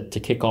chance to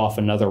kick off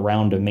another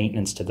round of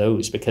maintenance to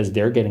those, because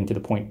they're getting to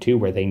the point, too,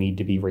 where they need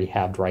to be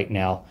rehabbed right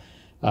now.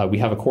 We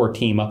have a core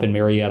team up in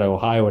Marietta,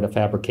 Ohio at a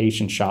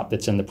fabrication shop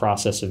that's in the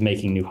process of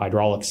making new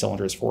hydraulic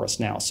cylinders for us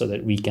now so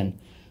that we can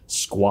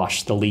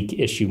squash the leak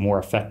issue more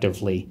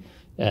effectively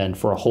and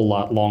for a whole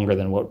lot longer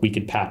than what we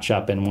could patch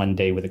up in one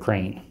day with a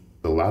crane.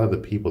 A lot of the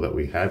people that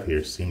we have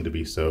here seem to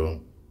be so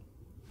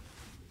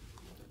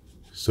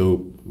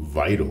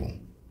vital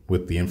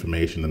with the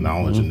information, the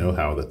knowledge, and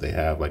know-how that they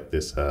have, like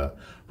this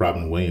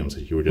Robin Williams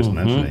that you were just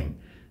mentioning.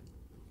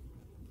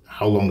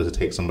 How long does it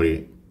take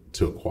somebody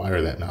to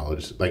acquire that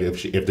knowledge? Like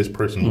if this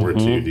person were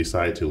to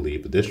decide to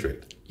leave the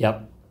district,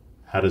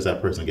 how does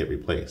that person get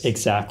replaced?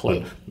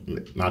 Exactly.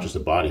 But not just the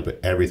body, but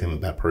everything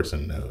that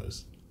person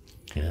knows.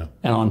 And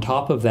on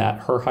top of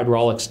that, her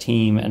hydraulics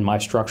team and my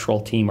structural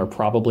team are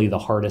probably the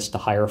hardest to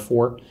hire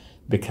for,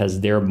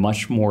 because they're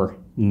much more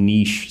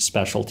niche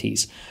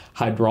specialties.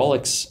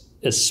 Hydraulics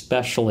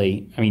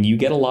especially, I mean, you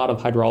get a lot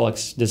of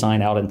hydraulics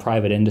design out in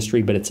private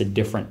industry, but it's a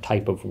different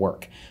type of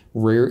work.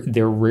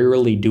 They're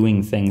rarely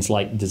doing things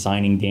like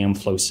designing dam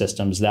flow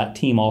systems. That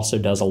team also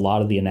does a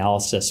lot of the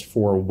analysis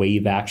for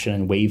wave action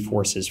and wave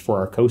forces for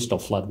our coastal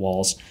flood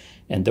walls.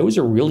 And those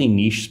are really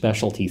niche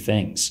specialty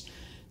things.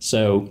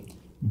 So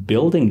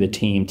building the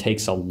team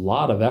takes a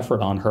lot of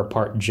effort on her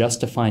part just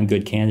to find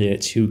good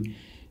candidates who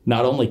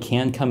not only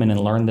can come in and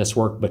learn this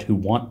work, but who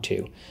want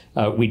to.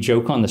 We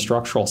joke on the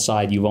structural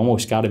side, you've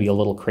almost got to be a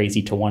little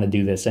crazy to want to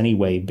do this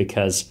anyway,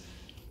 because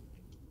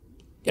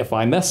if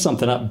I mess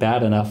something up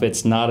bad enough,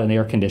 it's not an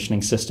air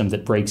conditioning system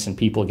that breaks and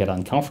people get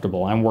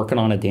uncomfortable. I'm working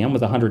on a dam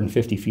with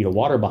 150 feet of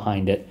water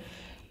behind it.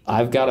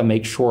 I've got to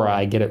make sure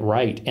I get it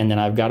right. And then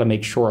I've got to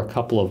make sure a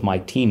couple of my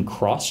team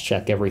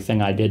cross-check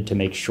everything I did to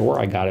make sure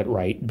I got it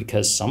right,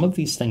 because some of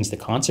these things, the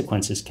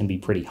consequences can be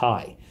pretty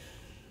high.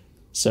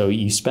 So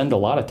you spend a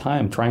lot of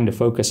time trying to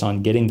focus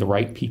on getting the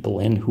right people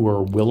in who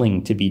are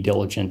willing to be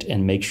diligent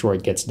and make sure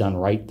it gets done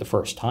right the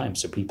first time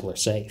so people are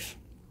safe.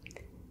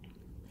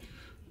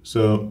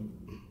 So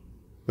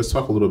let's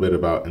talk a little bit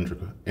about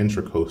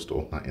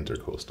intracoastal, not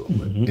intercoastal,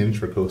 but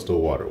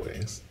intracoastal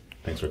waterways.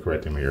 Thanks for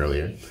correcting me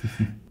earlier.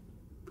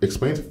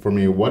 Explain for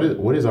me, what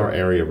is our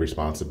area of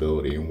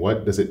responsibility and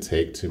what does it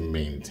take to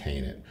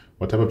maintain it?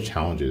 What type of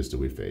challenges do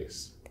we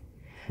face?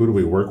 Who do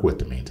we work with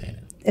to maintain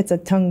it? It's a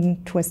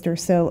tongue twister,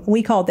 so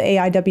we call it the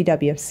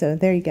AIWW. So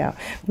there you go.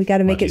 We got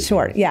to make it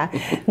short. Yeah,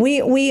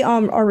 we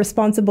are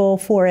responsible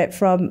for it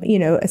from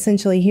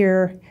essentially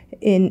here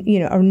in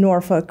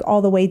Norfolk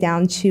all the way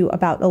down to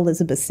about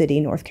Elizabeth City,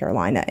 North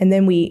Carolina, and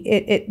then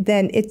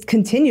it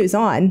continues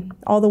on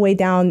all the way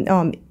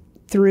down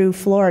through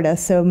Florida.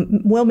 So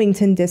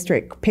Wilmington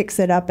District picks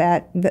it up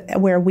at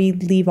where we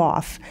leave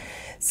off.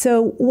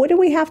 So what do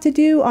we have to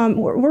do?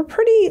 We're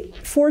pretty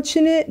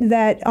fortunate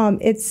that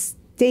it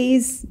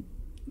stays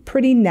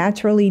pretty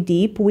naturally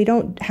deep. We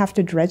don't have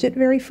to dredge it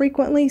very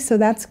frequently, so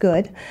that's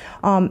good.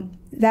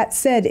 That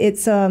said,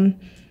 it's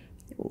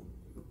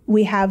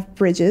we have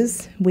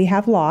bridges, we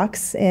have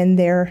locks, and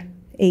they're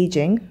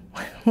aging,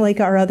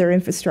 like our other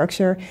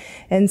infrastructure,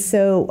 and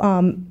so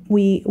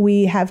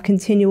we have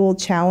continual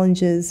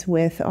challenges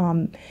with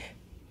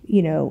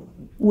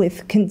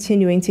with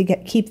continuing to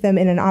keep them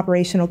in an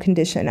operational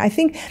condition. I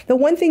think the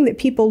one thing that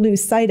people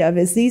lose sight of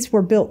is these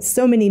were built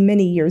so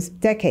many years,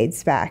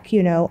 decades back.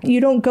 You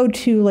don't go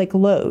to like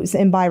Lowe's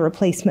and buy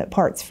replacement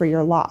parts for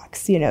your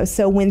locks.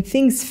 So when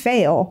things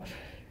fail,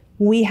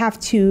 we have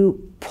to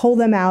pull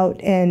them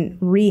out and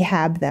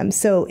rehab them.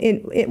 So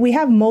we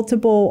have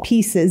multiple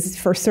pieces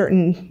for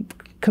certain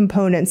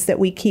components that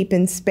we keep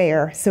in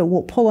spare. So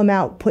we'll pull them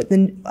out, put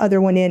the other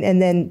one in,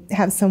 and then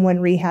have someone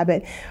rehab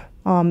it.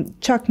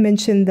 Chuck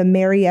mentioned the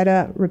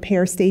Marietta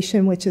Repair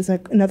Station, which is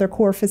another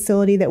core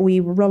facility that we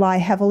rely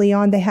heavily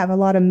on. They have a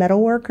lot of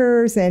metal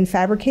workers and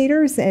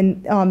fabricators,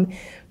 and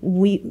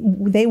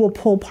they will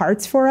pull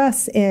parts for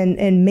us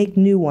and make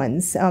new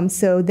ones.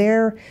 So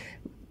they're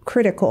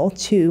critical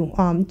to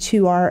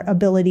our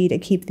ability to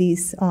keep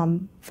these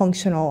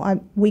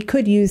functional. We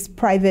could use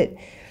private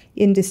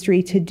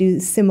industry to do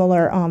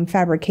similar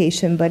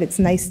fabrication, but it's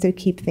nice to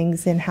keep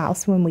things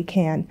in-house when we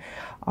can.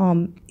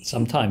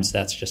 Sometimes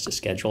that's just a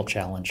schedule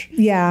challenge.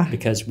 Yeah.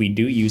 Because we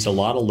do use a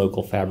lot of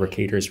local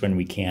fabricators when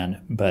we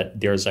can, but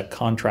there's a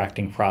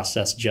contracting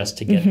process just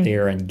to get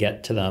there and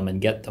get to them and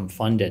get them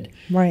funded.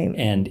 Right.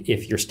 And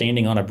if you're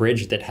standing on a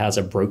bridge that has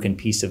a broken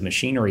piece of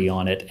machinery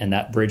on it and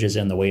that bridge is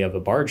in the way of a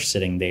barge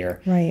sitting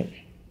there, right,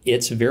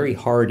 it's very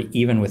hard,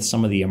 even with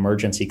some of the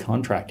emergency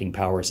contracting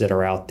powers that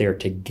are out there,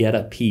 to get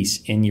a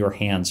piece in your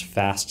hands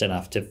fast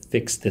enough to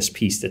fix this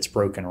piece that's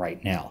broken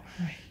right now.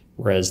 Right.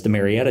 Whereas the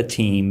Marietta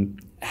team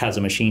has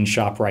a machine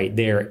shop right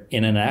there.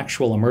 In an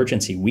actual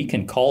emergency, we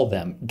can call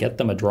them, get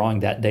them a drawing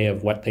that day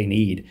of what they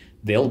need.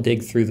 They'll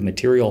dig through the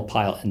material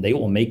pile and they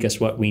will make us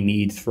what we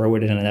need, throw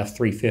it in an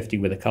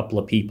F350 with a couple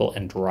of people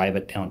and drive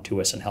it down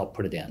to us and help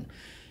put it in.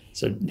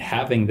 So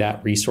having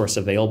that resource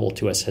available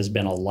to us has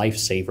been a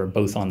lifesaver,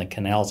 both on the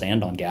canals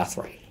and on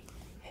Gathright.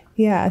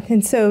 Yeah,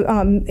 and so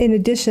in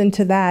addition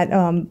to that,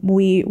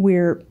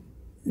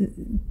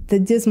 the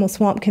Dismal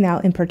Swamp Canal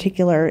in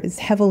particular is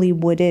heavily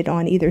wooded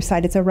on either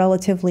side.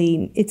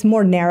 It's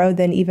more narrow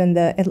than even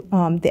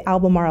the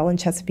Albemarle and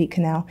Chesapeake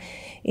Canal,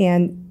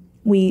 and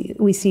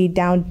we see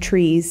downed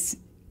trees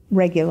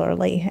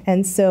regularly.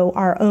 And so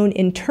our own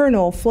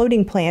internal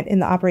floating plant in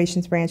the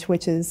operations branch,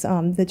 which is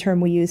the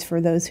term we use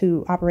for those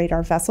who operate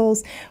our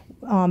vessels,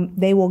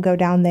 they will go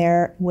down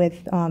there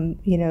with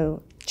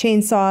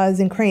chainsaws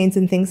and cranes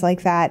and things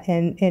like that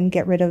and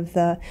get rid of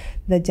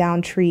the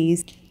downed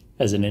trees.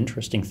 As an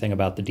interesting thing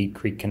about the Deep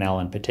Creek Canal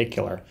in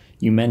particular,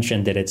 you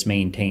mentioned that it's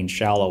maintained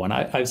shallow, and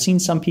I've seen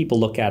some people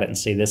look at it and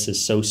say this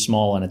is so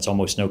small and it's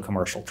almost no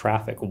commercial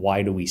traffic.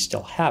 Why do we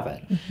still have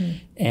it?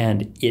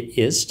 And it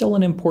is still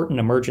an important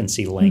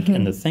emergency link,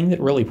 and the thing that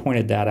really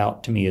pointed that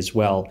out to me as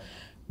well,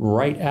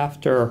 right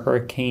after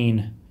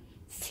Hurricane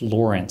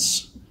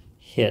Florence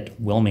hit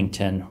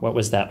Wilmington, what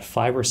was that,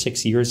 5 or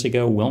 6 years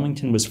ago?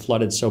 Wilmington was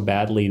flooded so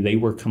badly they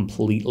were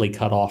completely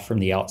cut off from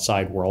the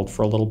outside world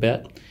for a little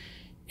bit.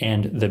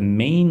 And the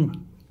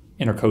main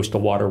intercoastal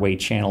waterway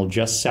channel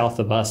just south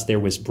of us, there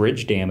was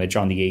bridge damage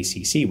on the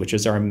ACC, which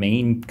is our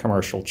main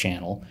commercial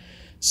channel.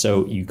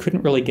 So you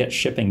couldn't really get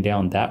shipping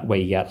down that way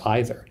yet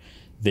either.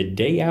 The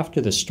day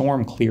after the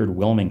storm cleared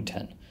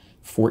Wilmington,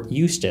 Fort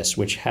Eustis,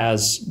 which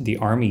has the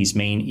Army's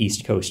main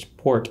East Coast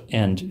port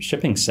and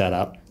shipping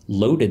setup,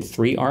 loaded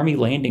 3 Army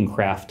landing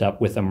craft up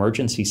with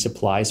emergency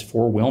supplies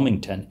for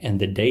Wilmington. And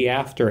the day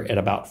after, at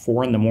about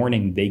 4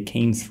 a.m, they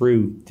came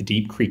through the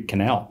Deep Creek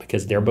Canal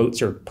because their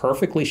boats are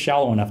perfectly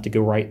shallow enough to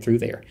go right through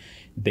there.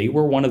 They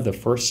were one of the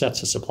first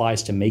sets of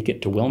supplies to make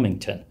it to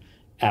Wilmington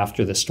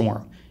after the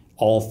storm,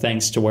 all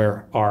thanks to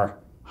where our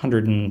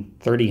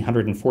 130,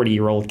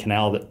 140-year-old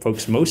canal that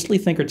folks mostly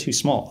think are too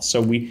small.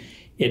 So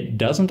it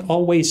doesn't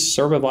always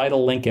serve a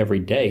vital link every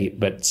day,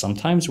 but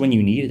sometimes when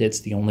you need it,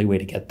 it's the only way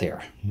to get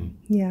there.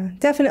 Yeah,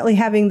 definitely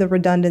having the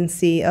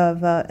redundancy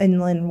of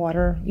inland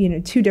water,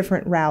 2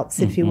 different routes,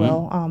 if you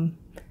will,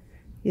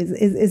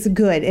 is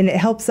good. And it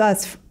helps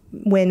us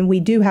when we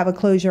do have a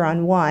closure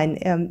on one,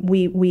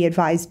 we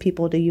advise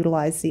people to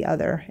utilize the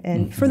other.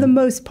 And for the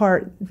most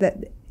part,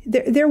 that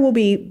there will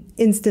be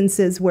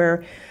instances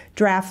where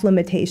draft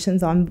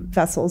limitations on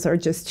vessels are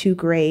just too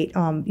great,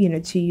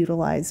 to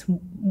utilize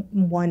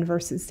one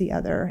versus the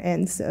other.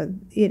 And so,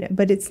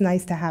 but it's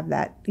nice to have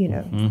that,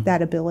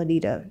 that ability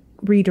to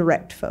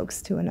redirect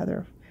folks to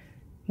another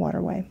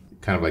waterway.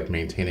 Kind of like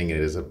maintaining it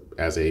as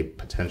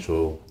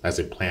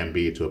a plan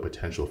B to a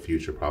potential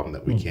future problem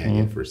that we can't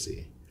yet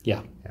foresee.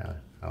 Yeah. Yeah,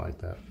 I like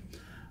that.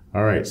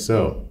 All right,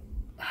 so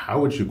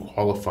how would you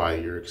qualify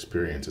your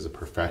experience as a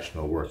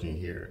professional working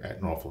here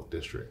at Norfolk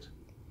District?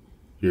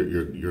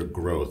 Your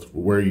growth,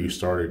 where you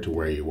started to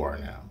where you are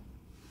now?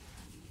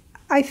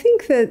 I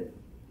think that,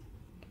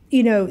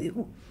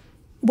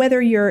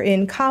 whether you're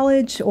in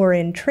college or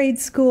in trade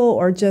school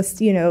or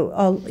just,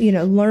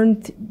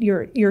 learn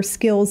your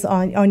skills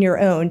on your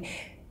own,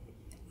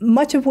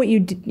 much of what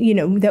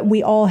that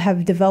we all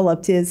have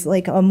developed is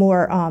like a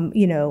more,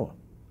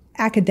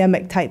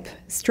 academic type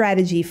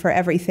strategy for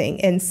everything.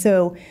 And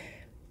so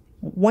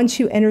once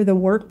you enter the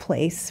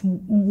workplace,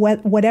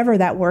 whatever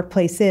that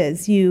workplace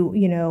is, you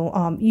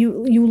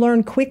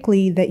learn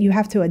quickly that you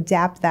have to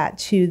adapt that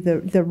to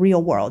the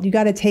real world. You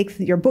got to take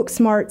your book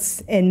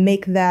smarts and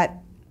make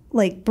that,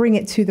 bring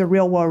it to the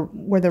real world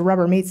where the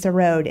rubber meets the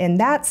road. And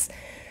that's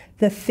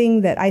the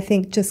thing that I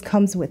think just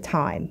comes with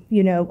time.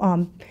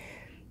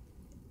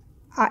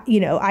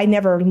 I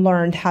never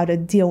learned how to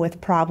deal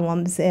with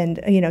problems, and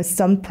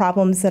some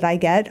problems that I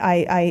get,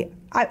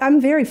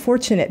 I'm very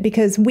fortunate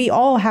because we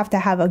all have to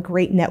have a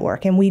great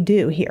network, and we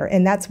do here,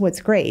 and that's what's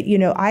great.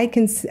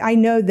 I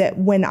know that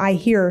when I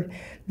hear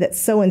that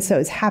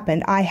so-and-so's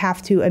happened, I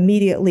have to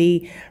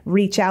immediately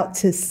reach out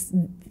to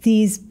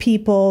these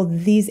people,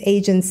 these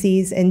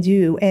agencies,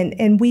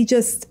 and we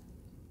just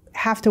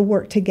have to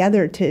work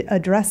together to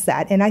address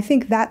that. And I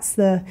think that's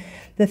the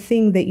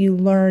thing that you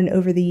learn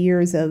over the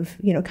years of,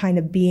 kind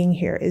of being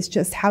here is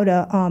just how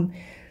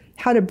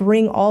to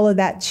bring all of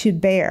that to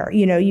bear.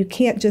 You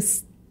can't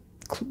just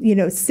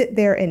sit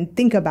there and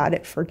think about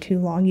it for too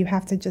long. You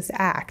have to just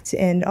act,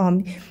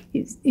 and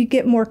you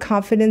get more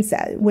confidence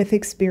with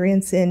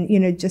experience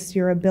in just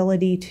your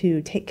ability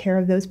to take care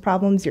of those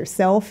problems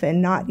yourself,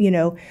 and not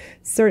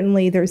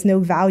certainly there's no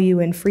value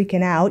in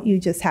freaking out. You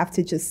just have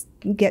to just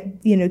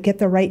get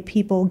the right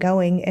people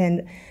going.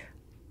 And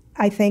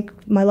I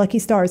thank my lucky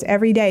stars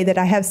every day that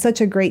I have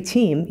such a great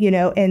team,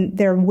 and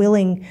they're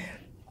willing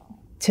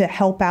to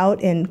help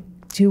out and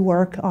do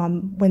work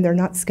when they're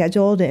not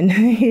scheduled. And,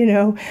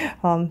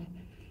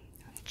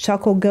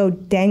 Chuck will go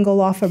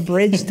dangle off a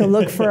bridge to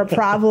look for a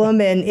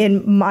problem,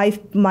 and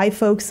my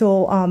folks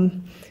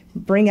will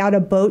bring out a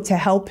boat to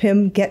help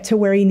him get to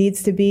where he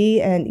needs to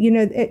be. And,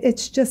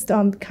 it's just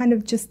kind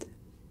of just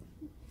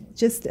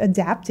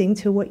adapting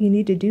to what you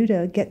need to do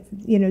to get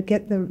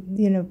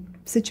the,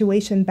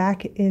 situation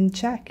back in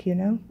check.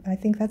 I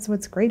think that's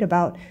what's great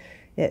about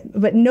it.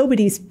 But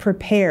nobody's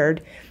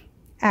prepared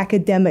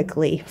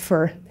academically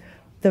for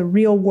the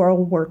real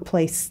world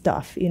workplace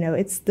stuff.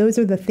 Those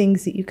are the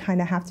things that you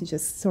kind of have to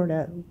just sort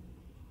of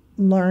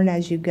learn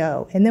as you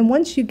go. And then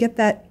once you get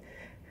that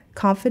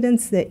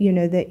confidence that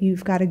that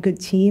you've got a good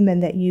team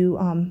and that you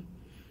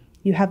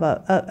have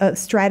a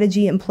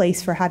strategy in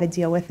place for how to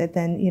deal with it,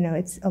 then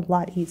it's a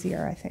lot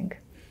easier, I think.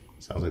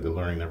 Sounds like the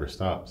learning never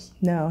stops.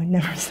 No, it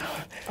never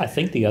stops. I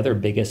think the other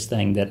biggest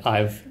thing that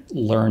I've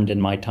learned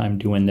in my time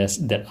doing this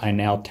that I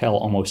now tell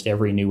almost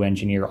every new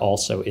engineer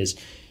also is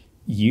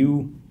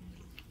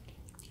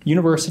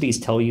universities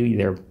tell you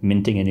they're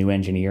minting a new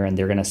engineer and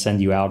they're going to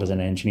send you out as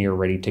an engineer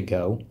ready to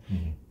go.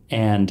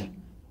 And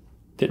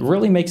it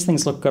really makes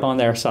things look good on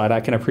their side. I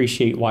can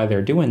appreciate why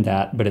they're doing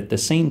that. But at the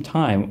same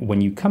time,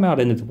 when you come out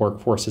into the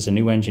workforce as a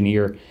new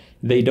engineer,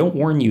 they don't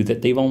warn you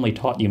that they've only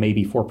taught you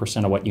maybe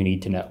 4% of what you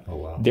need to know. Oh,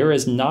 wow. There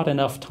is not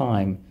enough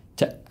time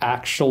to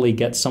actually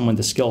get someone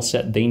the skill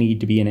set they need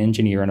to be an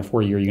engineer in a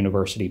 4-year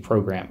university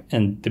program.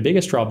 And the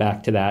biggest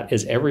drawback to that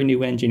is every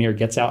new engineer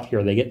gets out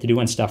here, they get to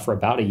doing stuff for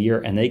about a year,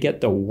 and they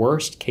get the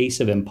worst case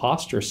of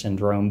imposter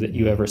syndrome that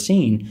you've ever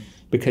seen,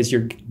 because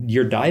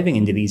you're diving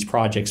into these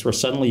projects where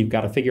suddenly you've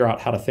got to figure out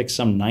how to fix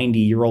some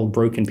 90-year-old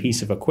broken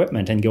piece of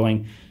equipment and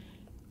going,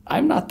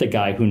 I'm not the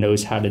guy who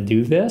knows how to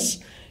do this.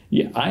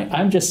 Yeah,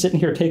 I'm just sitting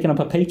here taking up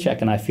a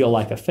paycheck and I feel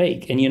like a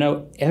fake. And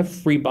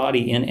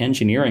everybody in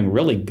engineering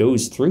really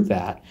goes through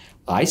that.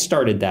 I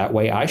started that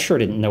way. I sure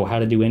didn't know how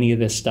to do any of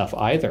this stuff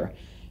either.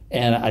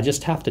 And I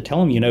just have to tell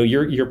them,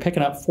 you're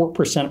picking up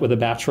 4% with a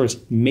bachelor's,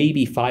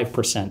 maybe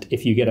 5%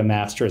 if you get a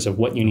master's of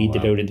what you need to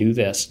do to do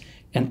this.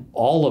 And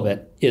all of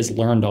it is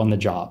learned on the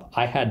job.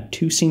 I had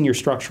 2 senior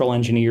structural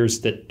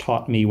engineers that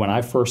taught me when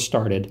I first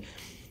started,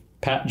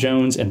 Pat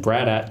Jones and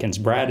Brad Atkins.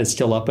 Brad is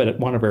still up at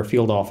one of our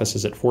field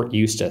offices at Fort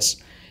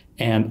Eustis.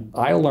 And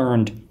I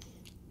learned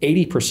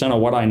 80%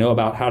 of what I know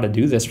about how to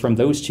do this from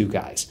those 2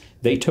 guys.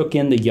 They took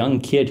in the young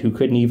kid who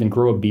couldn't even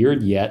grow a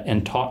beard yet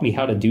and taught me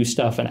how to do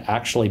stuff and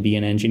actually be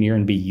an engineer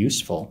and be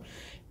useful.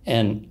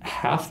 And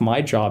half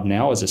my job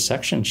now as a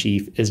section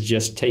chief is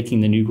just taking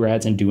the new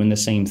grads and doing the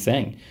same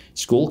thing.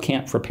 School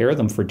can't prepare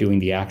them for doing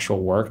the actual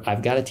work.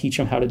 I've got to teach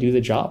them how to do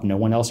the job. No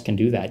one else can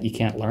do that. You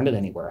can't learn it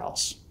anywhere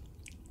else.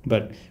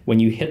 But when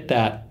you hit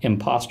that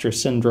imposter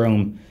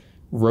syndrome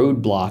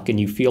roadblock and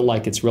you feel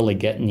like it's really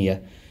getting you,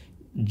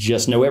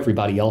 just know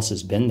everybody else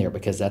has been there,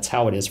 because that's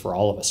how it is for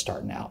all of us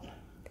starting out.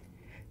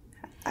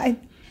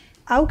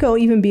 I'll go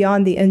even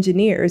beyond the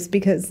engineers,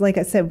 because like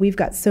I said, we've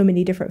got so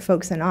many different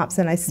folks in ops.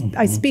 And I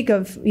speak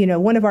of,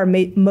 one of our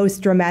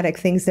most dramatic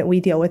things that we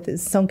deal with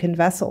is sunken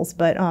vessels.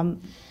 But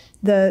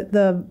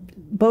the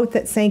boat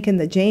that sank in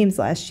the James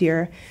last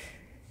year,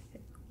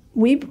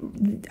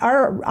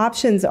 our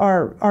options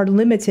are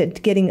limited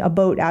to getting a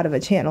boat out of a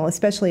channel,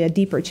 especially a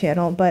deeper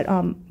channel. But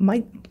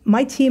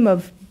my team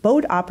of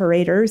boat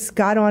operators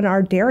got on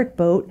our derrick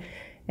boat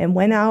and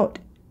went out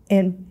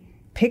and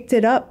picked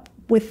it up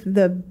with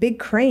the big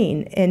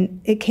crane,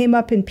 and it came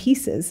up in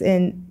pieces.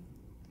 And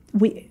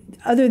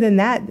other than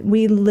that,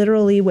 we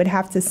literally would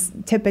have to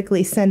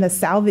typically send a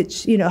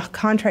salvage,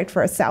 contract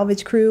for a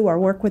salvage crew or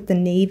work with the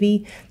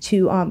Navy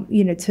to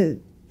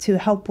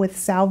help with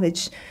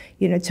salvage,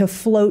 to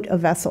float a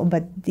vessel.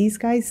 But these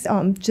guys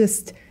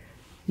just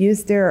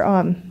used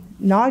their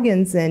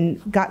noggins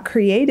and got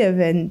creative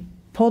and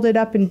pulled it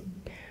up. And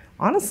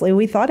honestly,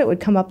 we thought it would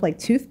come up like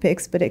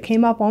toothpicks, but it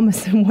came up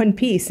almost in one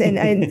piece. And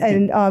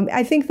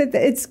I think that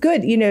it's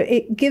good.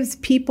 It gives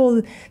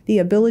people the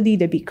ability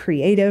to be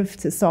creative,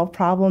 to solve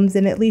problems,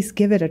 and at least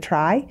give it a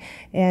try.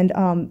 And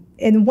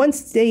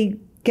once they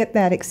get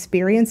that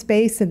experience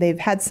base and they've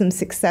had some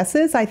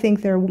successes, I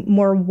think they're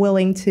more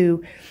willing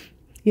to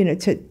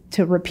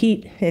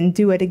repeat and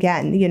do it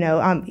again.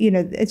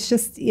 It's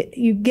just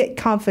you get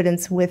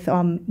confidence with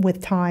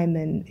time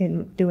and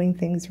in doing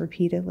things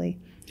repeatedly.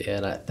 Yeah,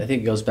 and I think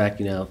it goes back,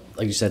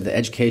 like you said, the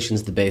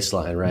education's the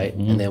baseline, right?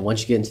 And then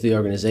once you get into the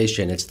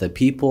organization, it's the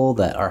people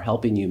that are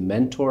helping you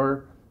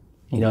mentor,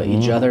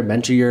 each other,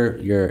 mentor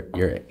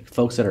your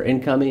folks that are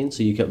incoming,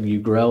 so you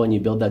grow and you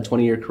build that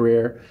 20-year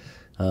career.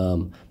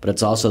 But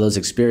it's also those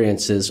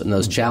experiences and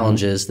those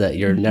challenges that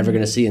you're never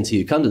going to see until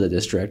you come to the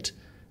district,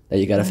 that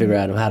you got to figure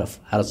out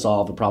how to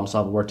solve a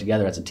problem, and work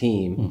together as a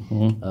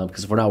team.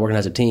 Because if we're not working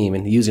as a team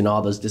and using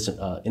all those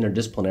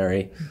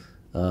interdisciplinary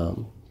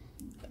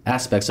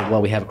aspects of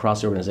what we have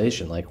across the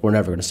organization, like, we're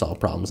never going to solve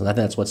problems. And I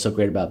think that's what's so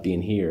great about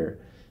being here,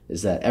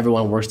 is that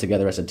everyone works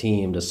together as a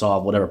team to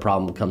solve whatever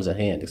problem comes at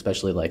hand,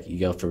 especially like you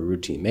go for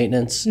routine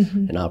maintenance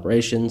and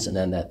operations, and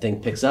then that thing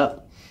picks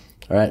up.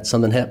 All right,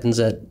 something happens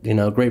at,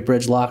 Great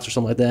Bridge locks or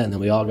something like that, and then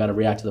we all got to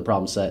react to the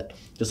problem set,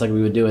 just like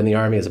we would do in the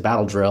Army as a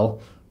battle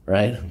drill,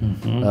 right?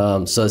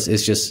 So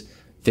it's just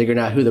figuring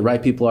out who the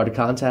right people are to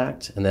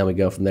contact, and then we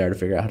go from there to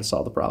figure out how to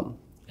solve the problem.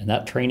 And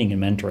that training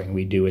and mentoring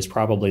we do is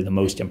probably the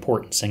most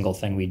important single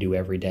thing we do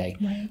every day.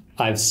 Right.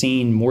 I've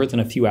seen more than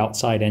a few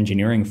outside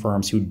engineering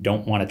firms who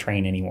don't want to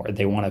train anymore.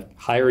 They want to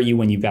hire you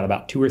when you've got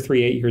about 2 or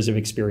 3 years of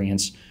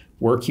experience,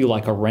 work you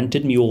like a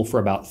rented mule for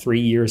about 3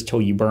 years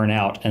till you burn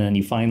out, and then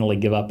you finally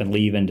give up and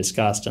leave in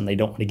disgust, and they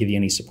don't want to give you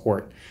any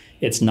support.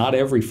 It's not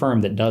every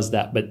firm that does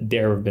that, but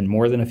there have been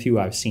more than a few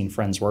I've seen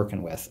friends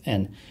working with.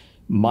 And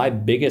my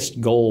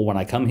biggest goal when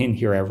I come in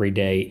here every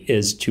day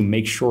is to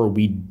make sure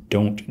we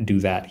don't do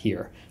that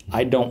here.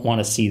 I don't want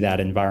to see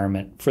that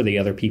environment for the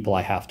other people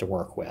I have to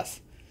work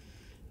with.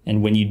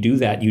 And when you do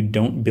that, you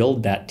don't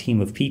build that team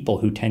of people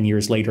who 10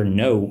 years later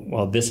know,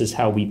 well, this is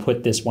how we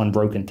put this one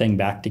broken thing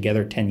back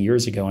together 10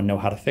 years ago and know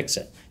how to fix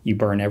it. You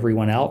burn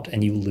everyone out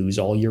and you lose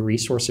all your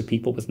resource of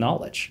people with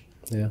knowledge.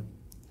 Yeah.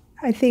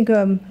 I think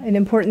an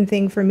important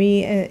thing for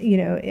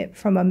me,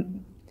 from a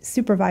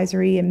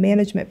supervisory and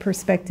management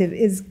perspective,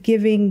 is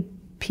giving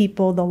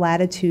people the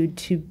latitude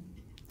to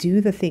do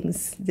the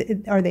things.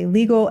 Are they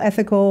legal,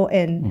 ethical,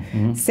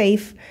 and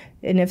safe?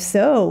 And if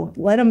so,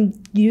 let them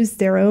use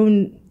their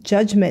own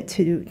judgment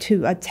to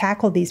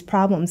tackle these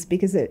problems,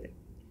 because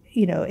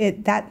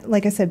that,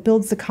 like I said,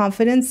 builds the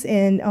confidence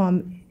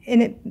and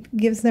it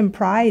gives them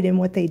pride in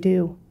what they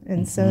do.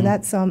 And so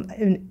that's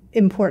an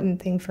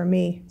important thing for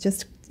me,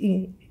 just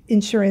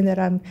ensuring that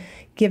I'm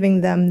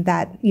giving them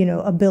that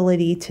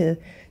ability to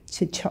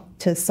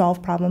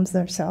solve problems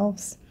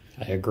themselves.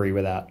 I agree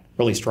with that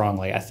really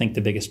strongly. I think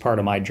the biggest part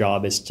of my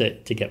job is to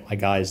get my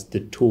guys the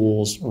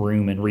tools,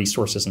 room, and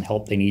resources and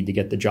help they need to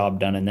get the job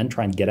done, and then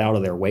try and get out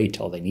of their way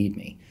till they need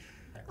me.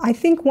 I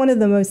think one of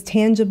the most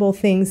tangible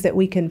things that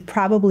we can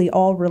probably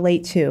all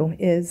relate to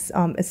is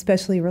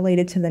especially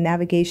related to the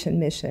navigation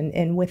mission.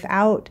 And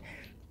without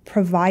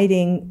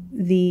providing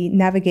the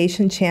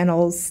navigation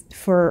channels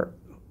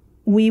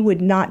we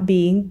would not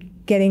be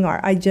getting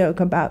I joke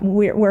about,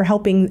 we're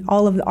helping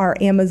all of our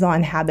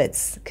Amazon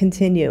habits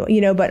continue,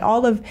 but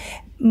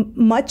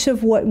much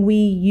of what we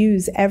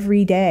use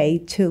every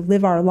day to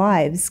live our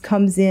lives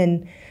comes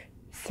in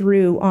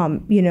through,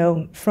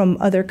 from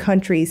other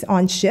countries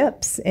on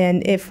ships.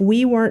 And if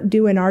we weren't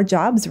doing our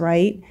jobs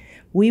right,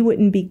 we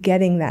wouldn't be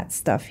getting that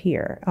stuff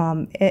here.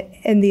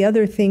 And the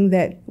other thing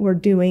that we're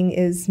doing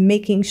is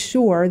making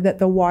sure that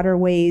the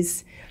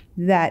waterways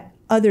that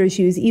others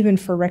use, even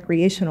for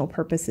recreational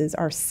purposes,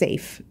 are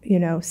safe.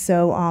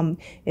 So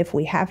if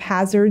we have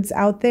hazards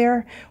out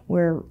there,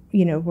 we're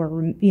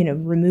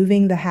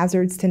removing the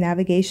hazards to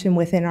navigation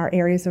within our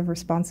areas of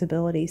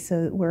responsibility.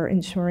 So we're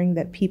ensuring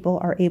that people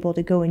are able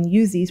to go and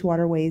use these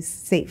waterways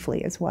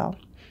safely as well.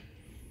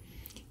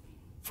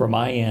 From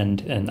my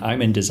end, and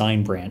I'm in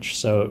design branch,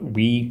 so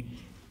we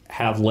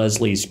have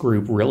Lesley's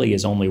group really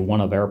as only one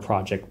of our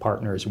project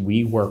partners.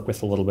 We work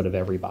with a little bit of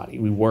everybody.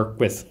 We work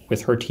with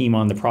her team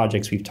on the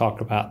projects we've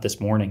talked about this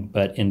morning,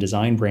 but in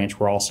design branch,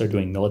 we're also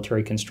doing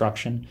military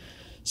construction.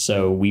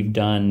 So we've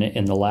done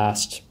in the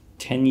last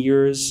 10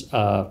 years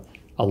a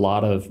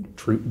lot of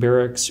troop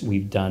barracks.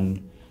 We've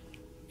done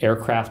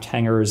aircraft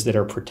hangars that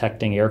are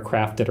protecting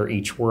aircraft that are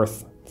each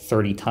worth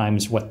 30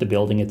 times what the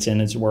building it's in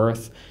is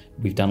worth.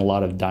 We've done a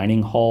lot of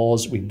dining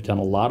halls. We've done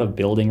a lot of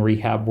building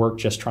rehab work,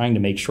 just trying to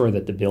make sure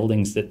that the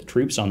buildings that the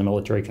troops on the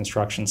military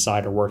construction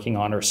side are working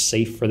on are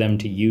safe for them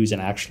to use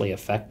and actually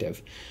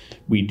effective.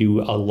 We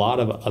do a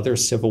lot of other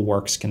civil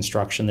works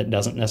construction that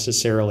doesn't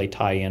necessarily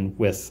tie in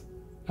with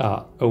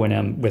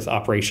O&M, with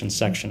operations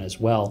section as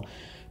well.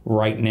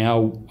 Right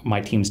now,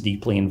 my team's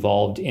deeply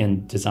involved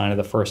in design of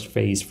the first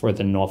phase for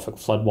the Norfolk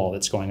flood wall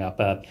that's going up.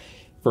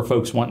 For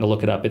folks wanting to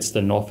look it up, it's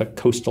the Norfolk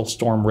Coastal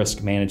Storm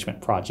Risk Management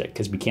Project,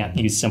 because we can't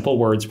use simple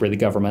words, we're the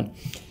government.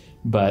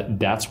 But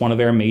that's one of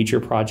our major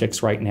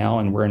projects right now,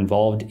 and we're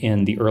involved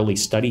in the early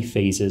study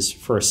phases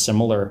for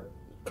similar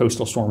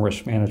coastal storm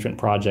risk management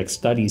project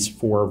studies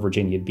for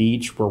Virginia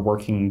Beach. We're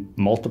working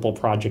multiple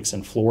projects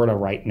in Florida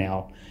right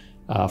now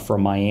for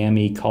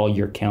Miami,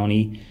 Collier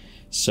County.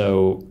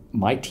 So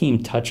my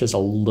team touches a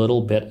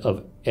little bit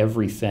of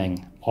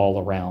everything all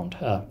around.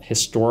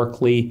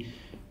 Historically,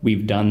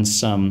 we've done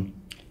some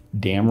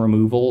dam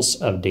removals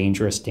of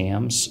dangerous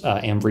dams.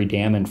 Embry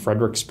Dam in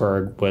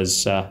Fredericksburg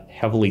was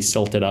heavily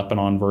silted up and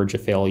on verge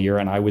of failure,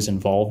 and I was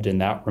involved in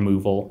that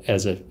removal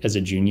as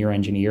a junior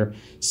engineer.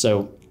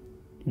 So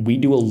we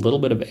do a little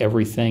bit of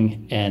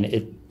everything, and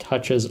it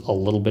touches a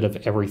little bit of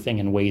everything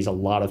in ways a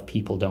lot of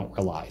people don't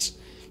realize.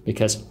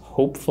 Because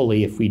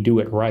hopefully if we do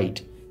it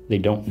right, they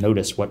don't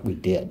notice what we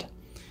did.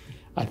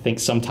 I think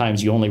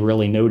sometimes you only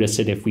really notice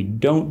it if we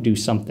don't do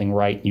something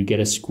right. You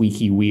get a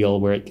squeaky wheel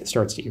where it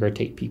starts to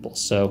irritate people.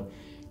 So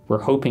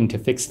we're hoping to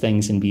fix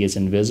things and be as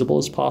invisible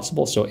as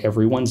possible so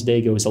everyone's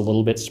day goes a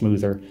little bit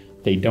smoother.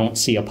 They don't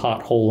see a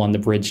pothole on the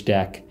bridge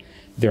deck.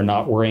 They're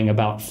not worrying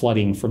about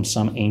flooding from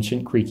some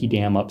ancient creaky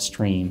dam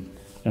upstream.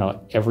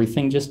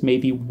 Everything just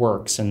maybe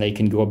works and they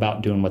can go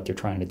about doing what they're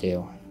trying to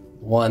do.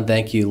 One,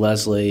 thank you,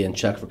 Lesley and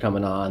Chuck, for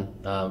coming on.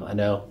 I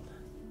know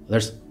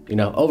there's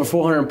over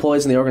 400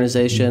 employees in the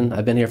organization.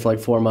 I've been here for like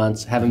 4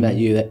 months. Haven't met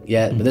you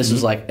yet, but this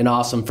was like an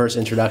awesome first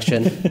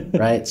introduction,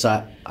 right?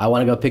 So I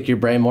want to go pick your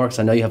brain more because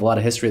I know you have a lot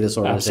of history of this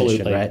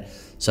organization, Absolutely. Right?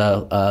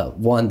 So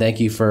one, thank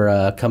you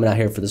for coming out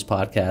here for this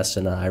podcast,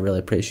 and I really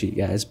appreciate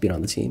you guys being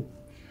on the team.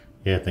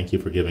 Yeah, thank you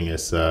for giving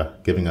us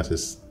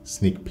this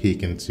sneak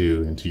peek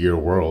into your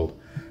world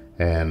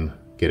and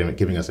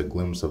giving us a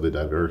glimpse of the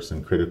diverse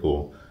and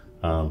critical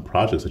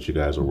projects that you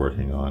guys are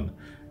working on.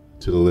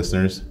 To the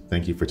listeners,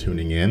 thank you for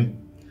tuning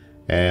in.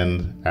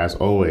 And as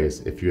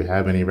always, if you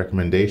have any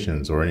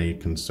recommendations or any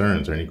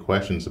concerns or any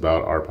questions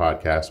about our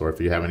podcast, or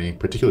if you have any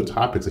particular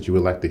topics that you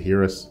would like to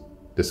hear us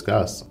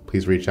discuss,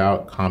 please reach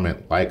out,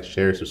 comment, like,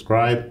 share,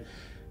 subscribe.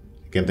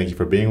 Again, thank you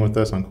for being with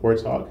us on Core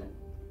Talk.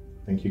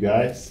 Thank you,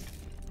 guys.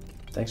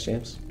 Thanks,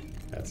 James.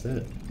 That's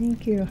it.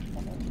 Thank you.